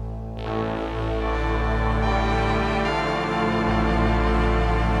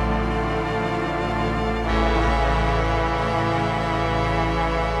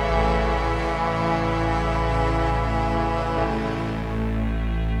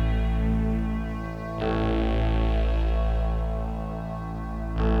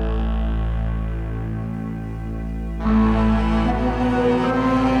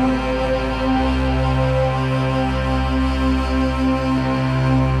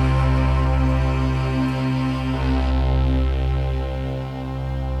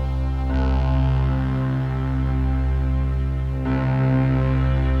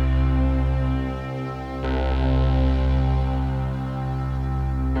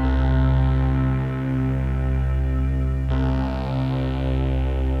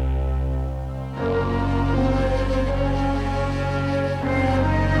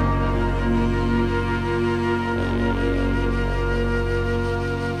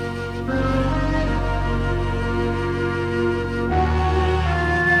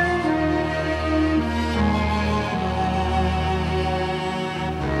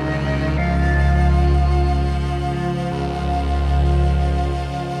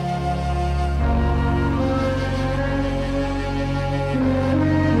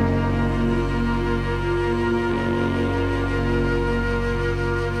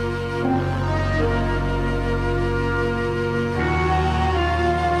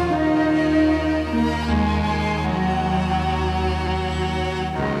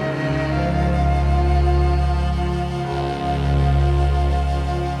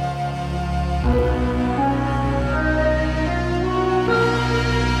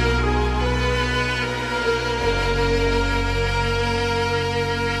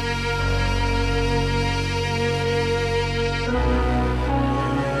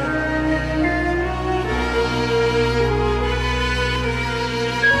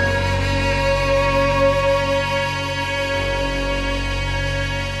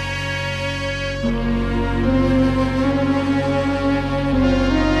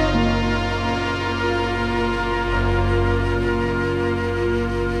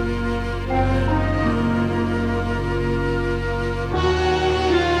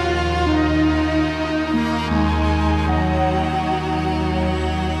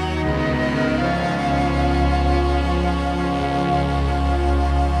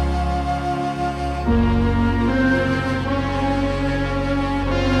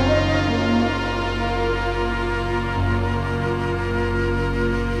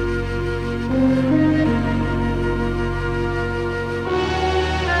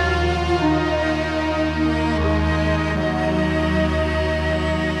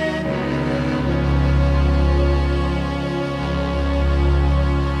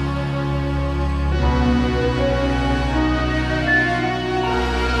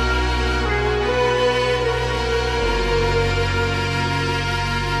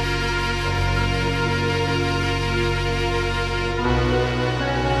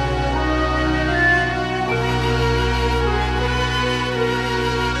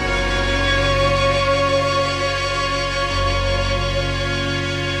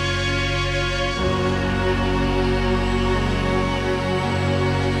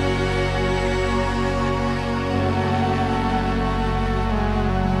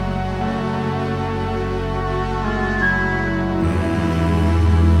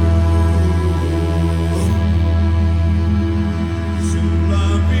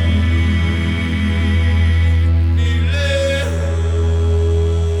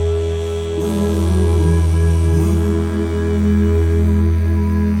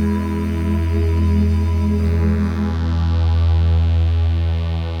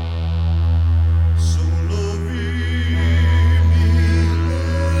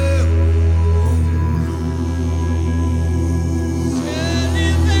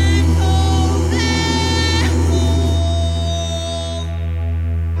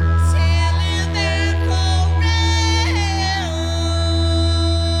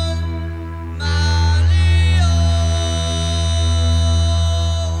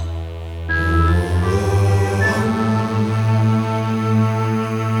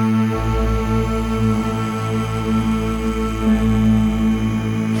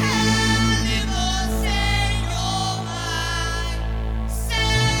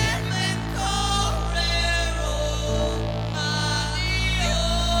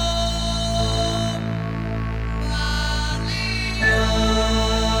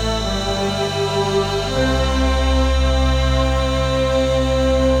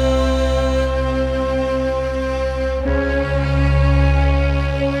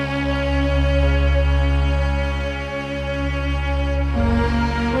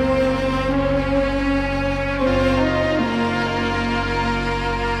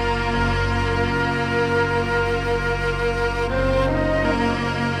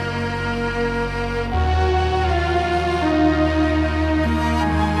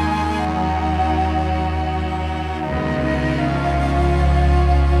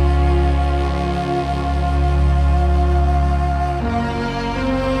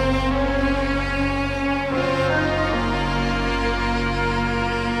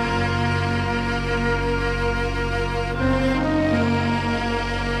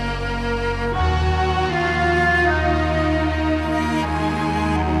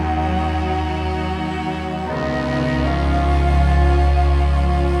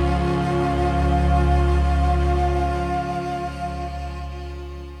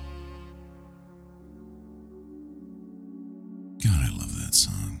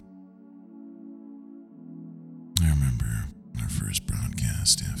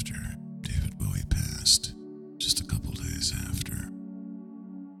 after David Bowie passed, just a couple days after.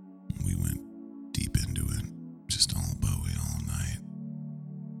 We went deep into it, just all Bowie all night.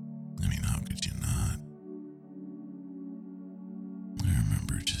 I mean, how could you not? I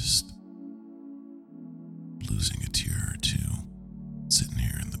remember just losing a tear or two, sitting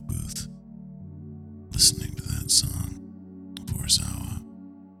here in the booth, listening to that song, Vorzawa,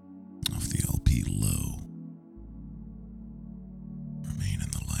 off the LP Low. Remain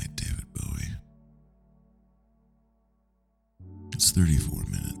in the Light, David Bowie. It's 34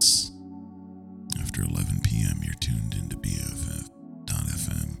 minutes. After 11 p.m., you're tuned into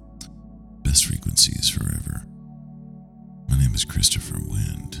BFF.FM. Best frequencies forever. My name is Christopher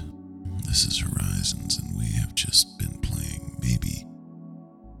Wind. This is Horizons, and we have just been playing maybe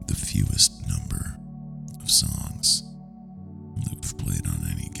the fewest number of songs that we've played on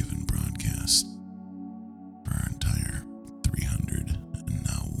any given broadcast for our entire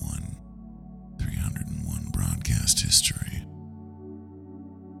 301 broadcast history.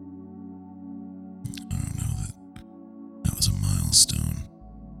 I don't know that was a milestone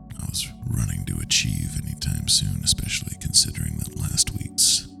I was running to achieve anytime soon, especially considering that last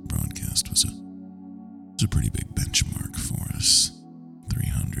week's broadcast was a pretty big benchmark for us,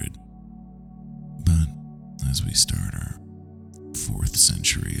 300. But as we start our 4th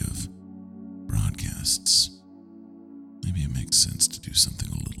century of broadcasts, maybe it makes sense to do something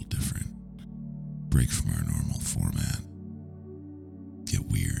a little different. Break from our normal format. Get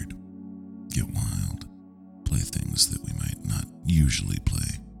weird. Get wild. Play things that we might not usually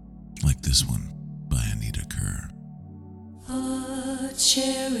play like this one by Anita Kerr. A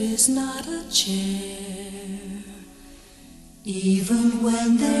chair is not a chair, even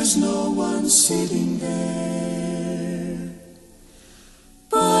when there's no one sitting there.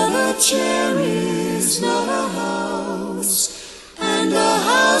 But a chair is not a house, and a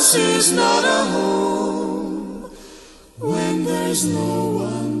house is not a home, when there's no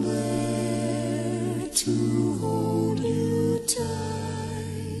one there to hold you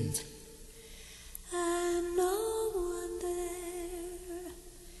tight, and no one there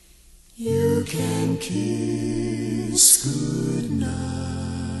you can kiss goodnight.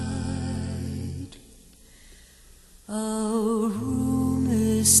 A room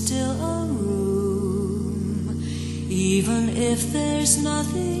is still a room, even if there's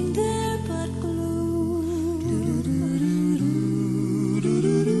nothing there but gloom.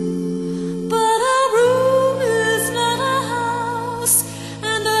 But a room is not a house,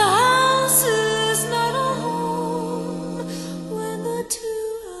 and a house is not a home, when the two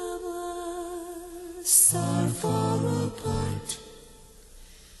of us are far apart,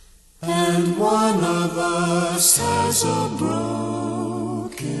 and one of us has a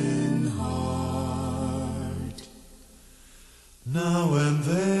broken heart. Now and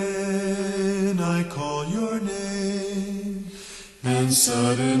then I call your name, And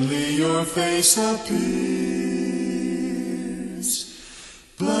suddenly your face appears,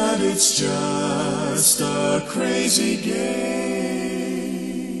 but it's just a crazy game.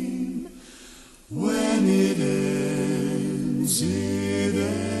 When it ends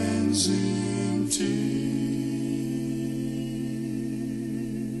in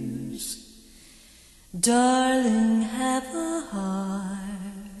tears. Darling, have a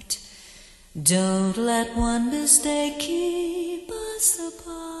heart. Don't let one mistake keep us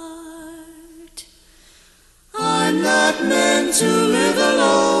apart. I'm not meant to live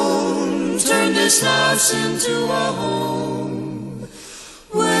alone, turn this house into a home.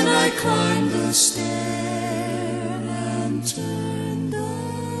 When I climb the stair and turn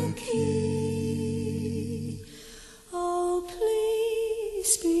the key, oh,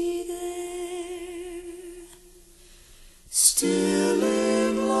 please be there, still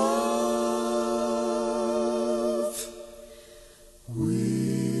in love with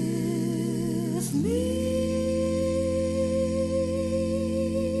me.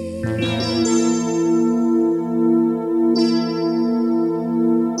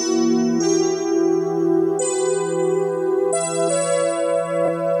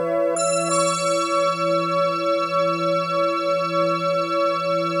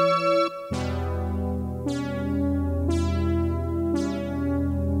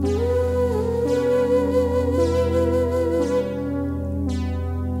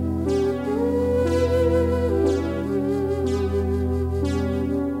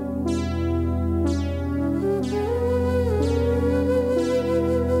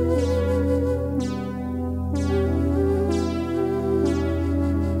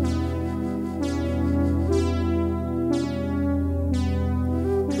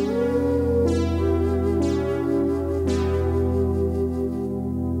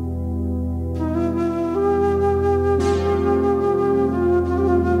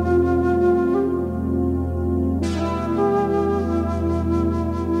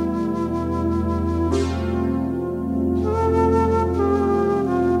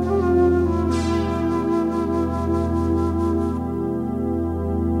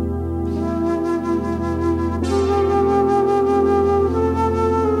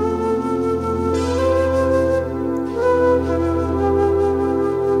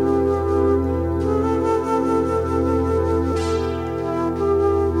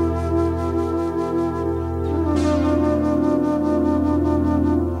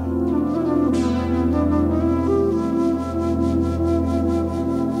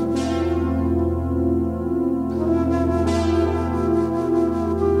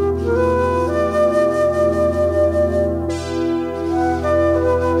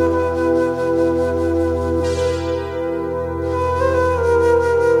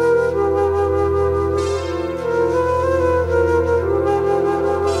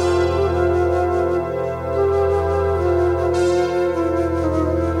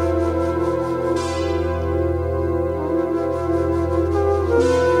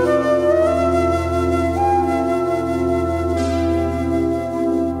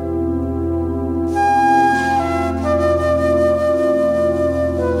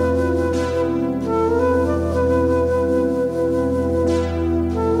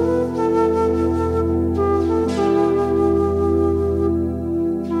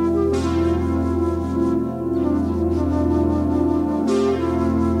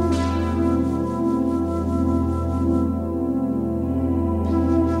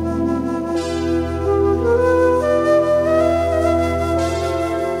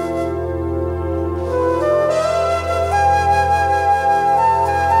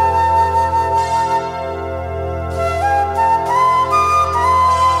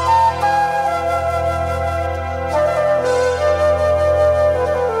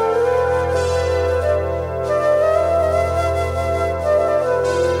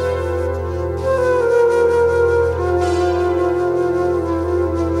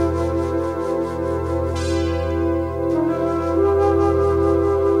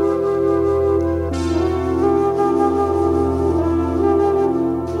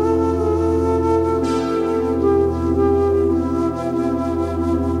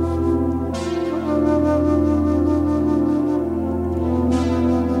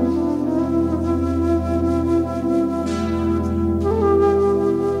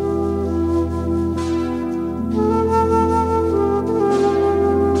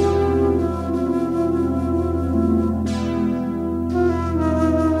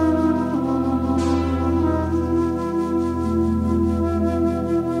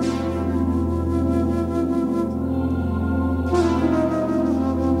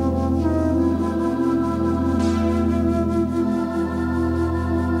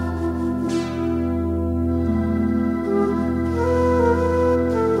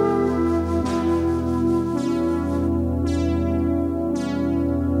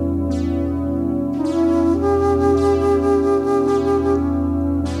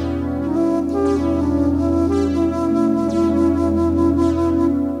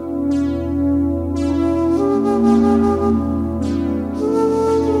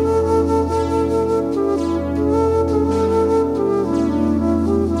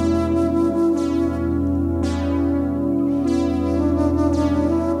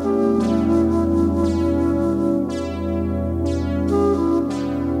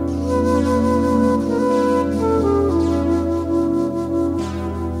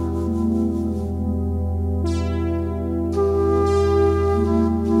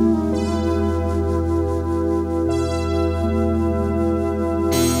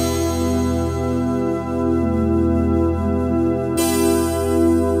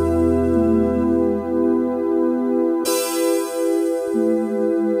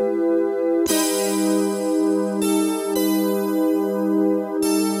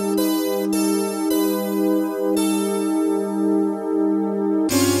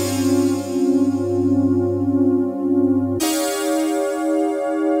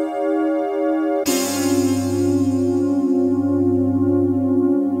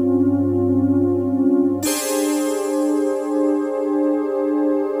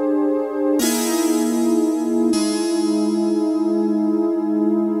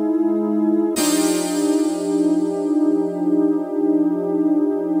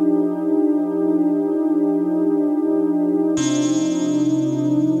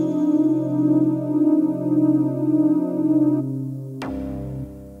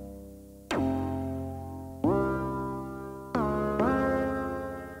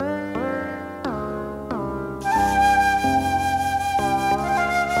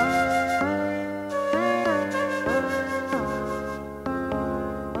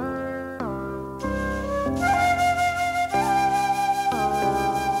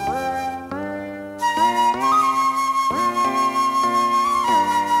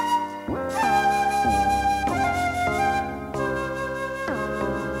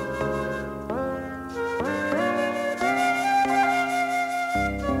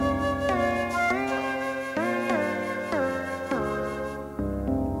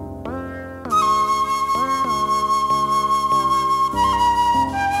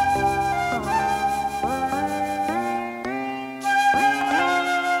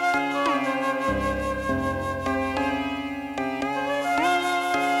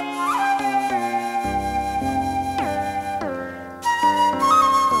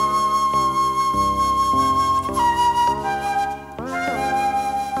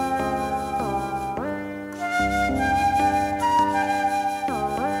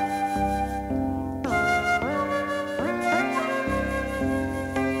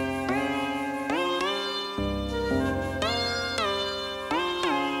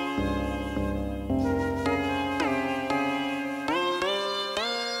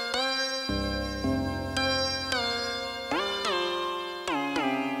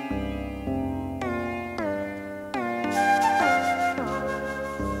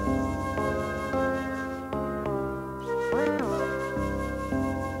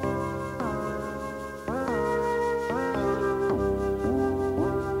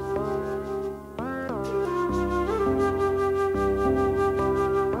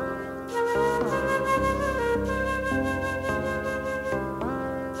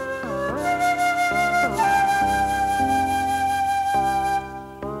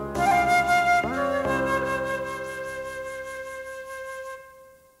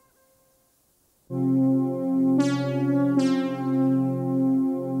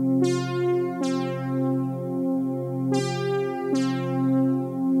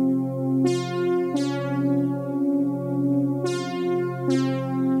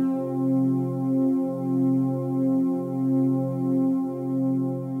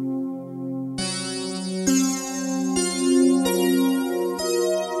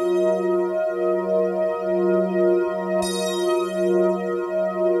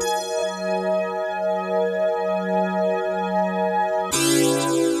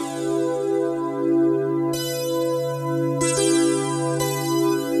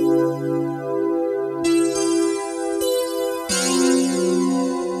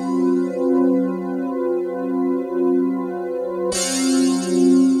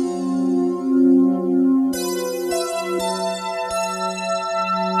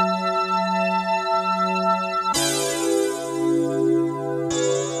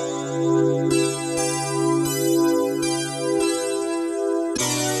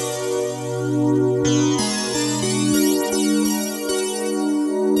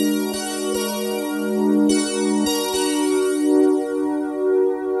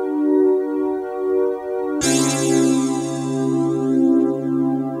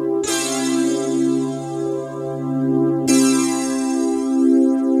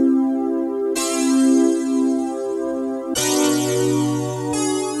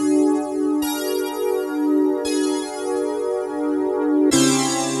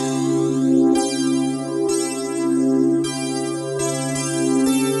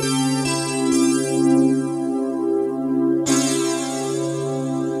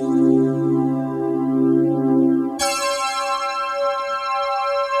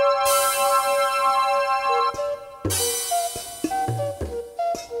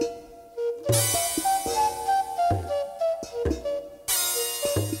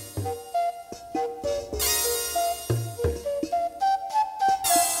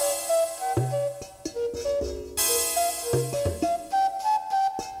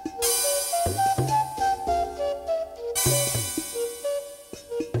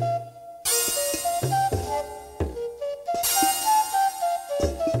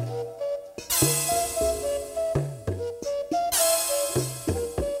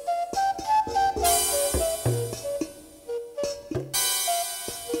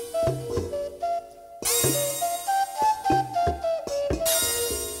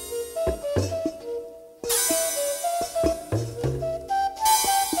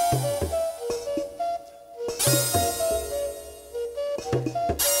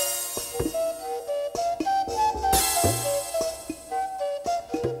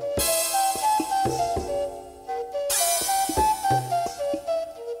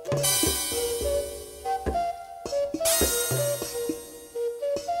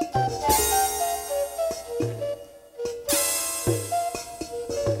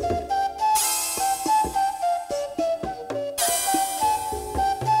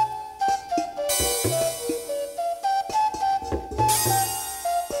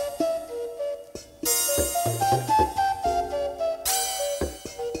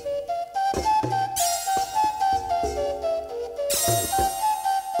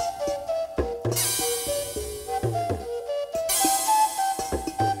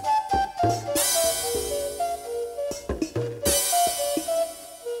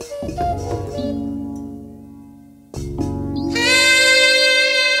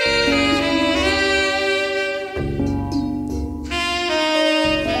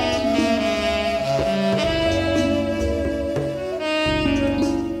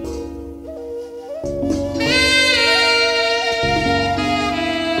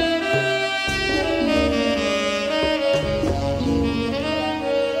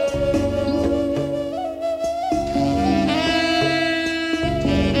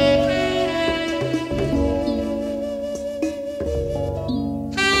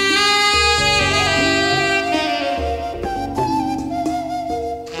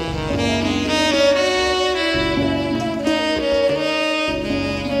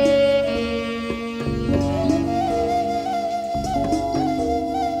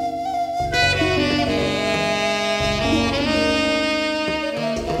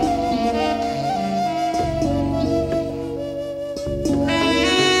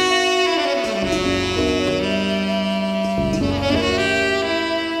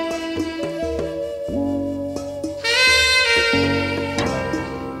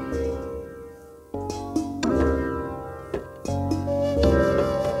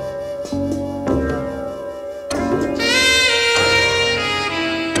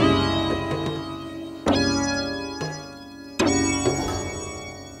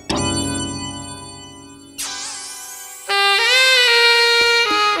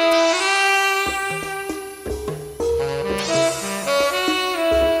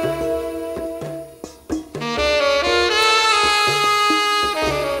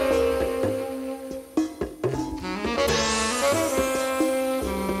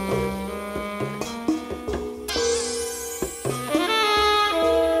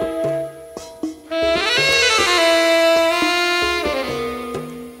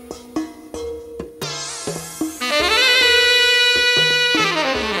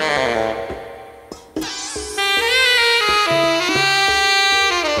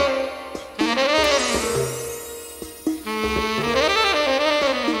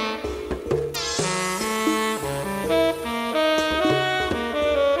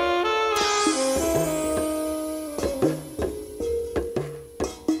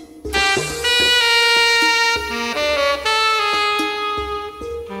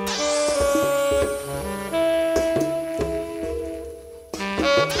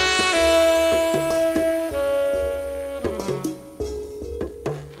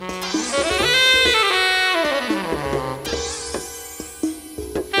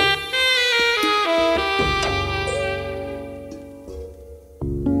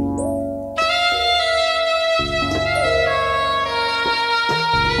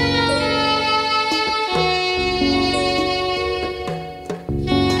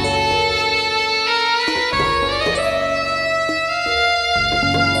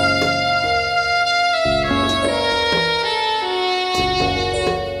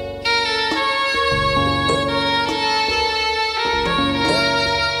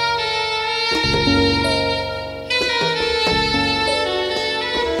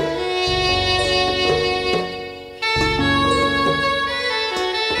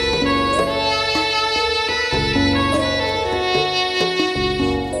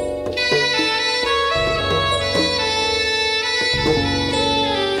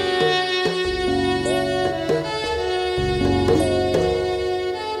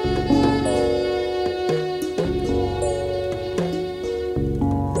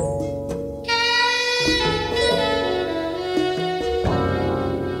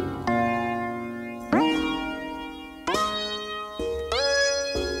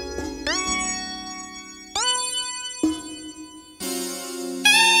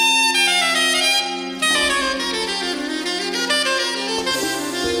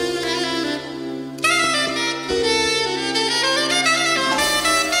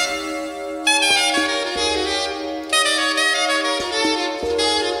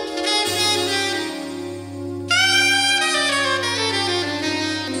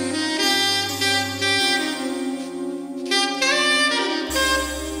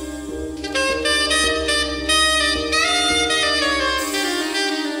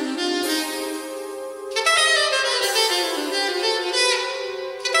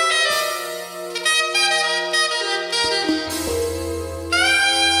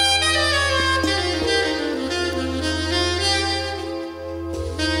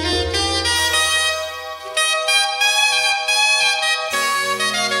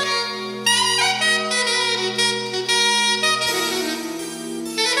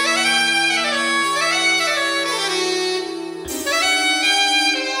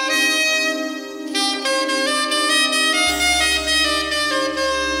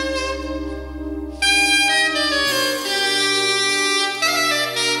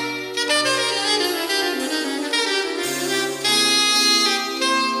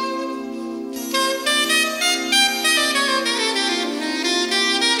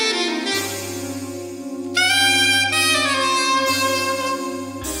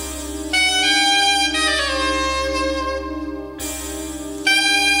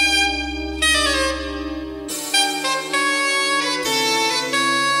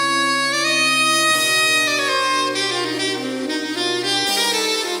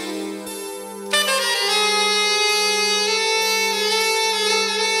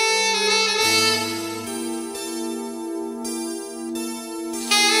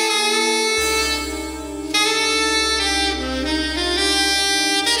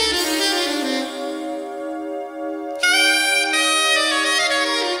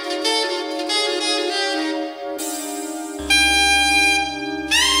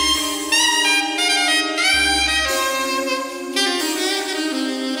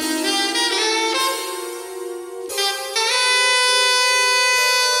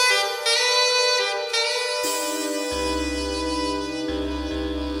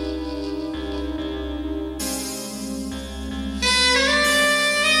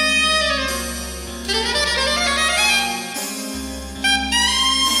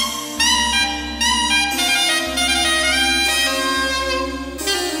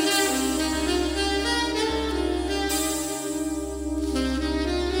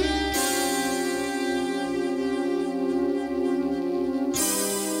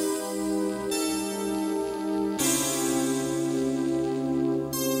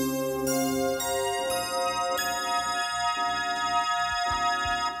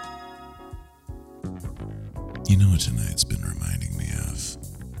 know what tonight's been reminding me of?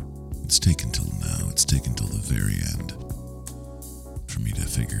 It's taken till now, it's taken till the very end for me to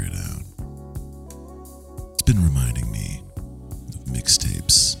figure it out. It's been reminding me of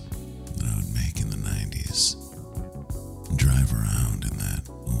mixtapes that I would make in the 90s and drive around in that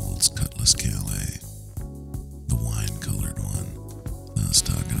old Cutlass Calais, the wine-colored one that I was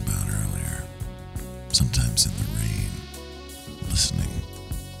talking about earlier, sometimes in the rain, listening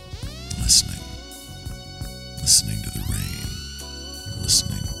to the rain,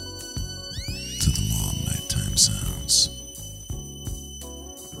 listening to the long nighttime sounds.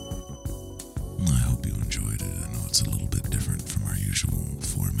 I hope you enjoyed it. I know it's a little bit different from our usual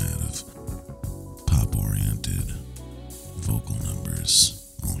format of pop-oriented vocal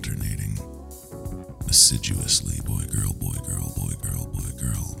numbers alternating assiduously boy, girl, boy, girl, boy, girl, boy,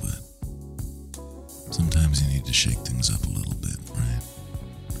 girl, but sometimes you need to shake things up a little bit, right?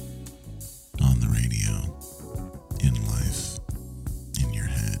 On the radio, in life, in your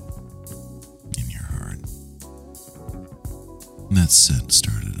head, in your heart. And that set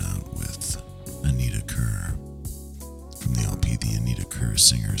started out with Anita Kerr from the LP The Anita Kerr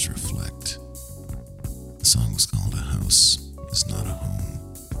Singers Reflect. The song was called A House Is Not a Home.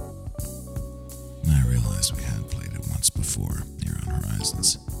 And I realized we had played it once before here on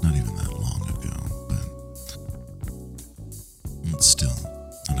Horizons, not even that long ago, but it's still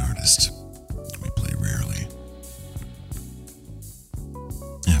an artist we play rarely.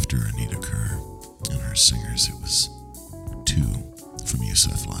 After Anita Kerr and her singers, it was Two from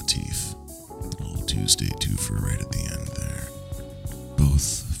Yusef Lateef. A little Tuesday twofer right at the end there.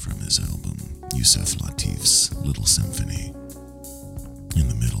 Both from his album, Yusef Lateef's Little Symphony. In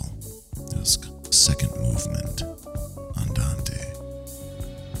the middle, it was Second Movement, Andante.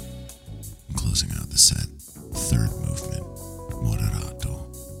 And closing out the set, Third Movement, Moderato.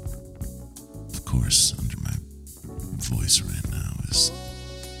 Of course, under my voice right now is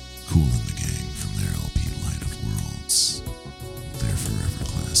Kool and the Gang from their LP Light of Worlds, their forever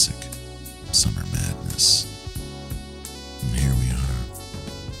classic, Summer Madness. And here we are,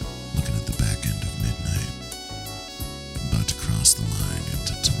 looking at the back end of midnight, about to cross the line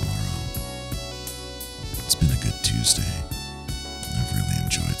into tomorrow. It's been a good Tuesday. I've really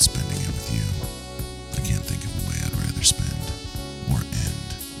enjoyed spending it with you. I can't think of a way I'd rather spend or end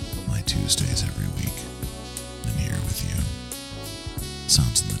my Tuesdays every week than here with you.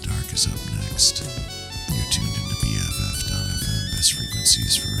 Sounds in the Dark is up next. You're tuned into BFF.FM, best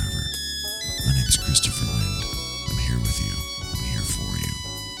frequencies forever. My name's Christopher Wind. I'm here with you. I'm here for you.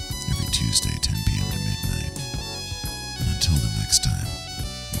 Every Tuesday, 10 p.m. to midnight. And until the next time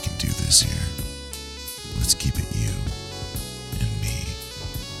we can do this here, let's keep it you and me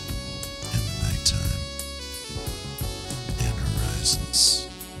and the nighttime and horizons.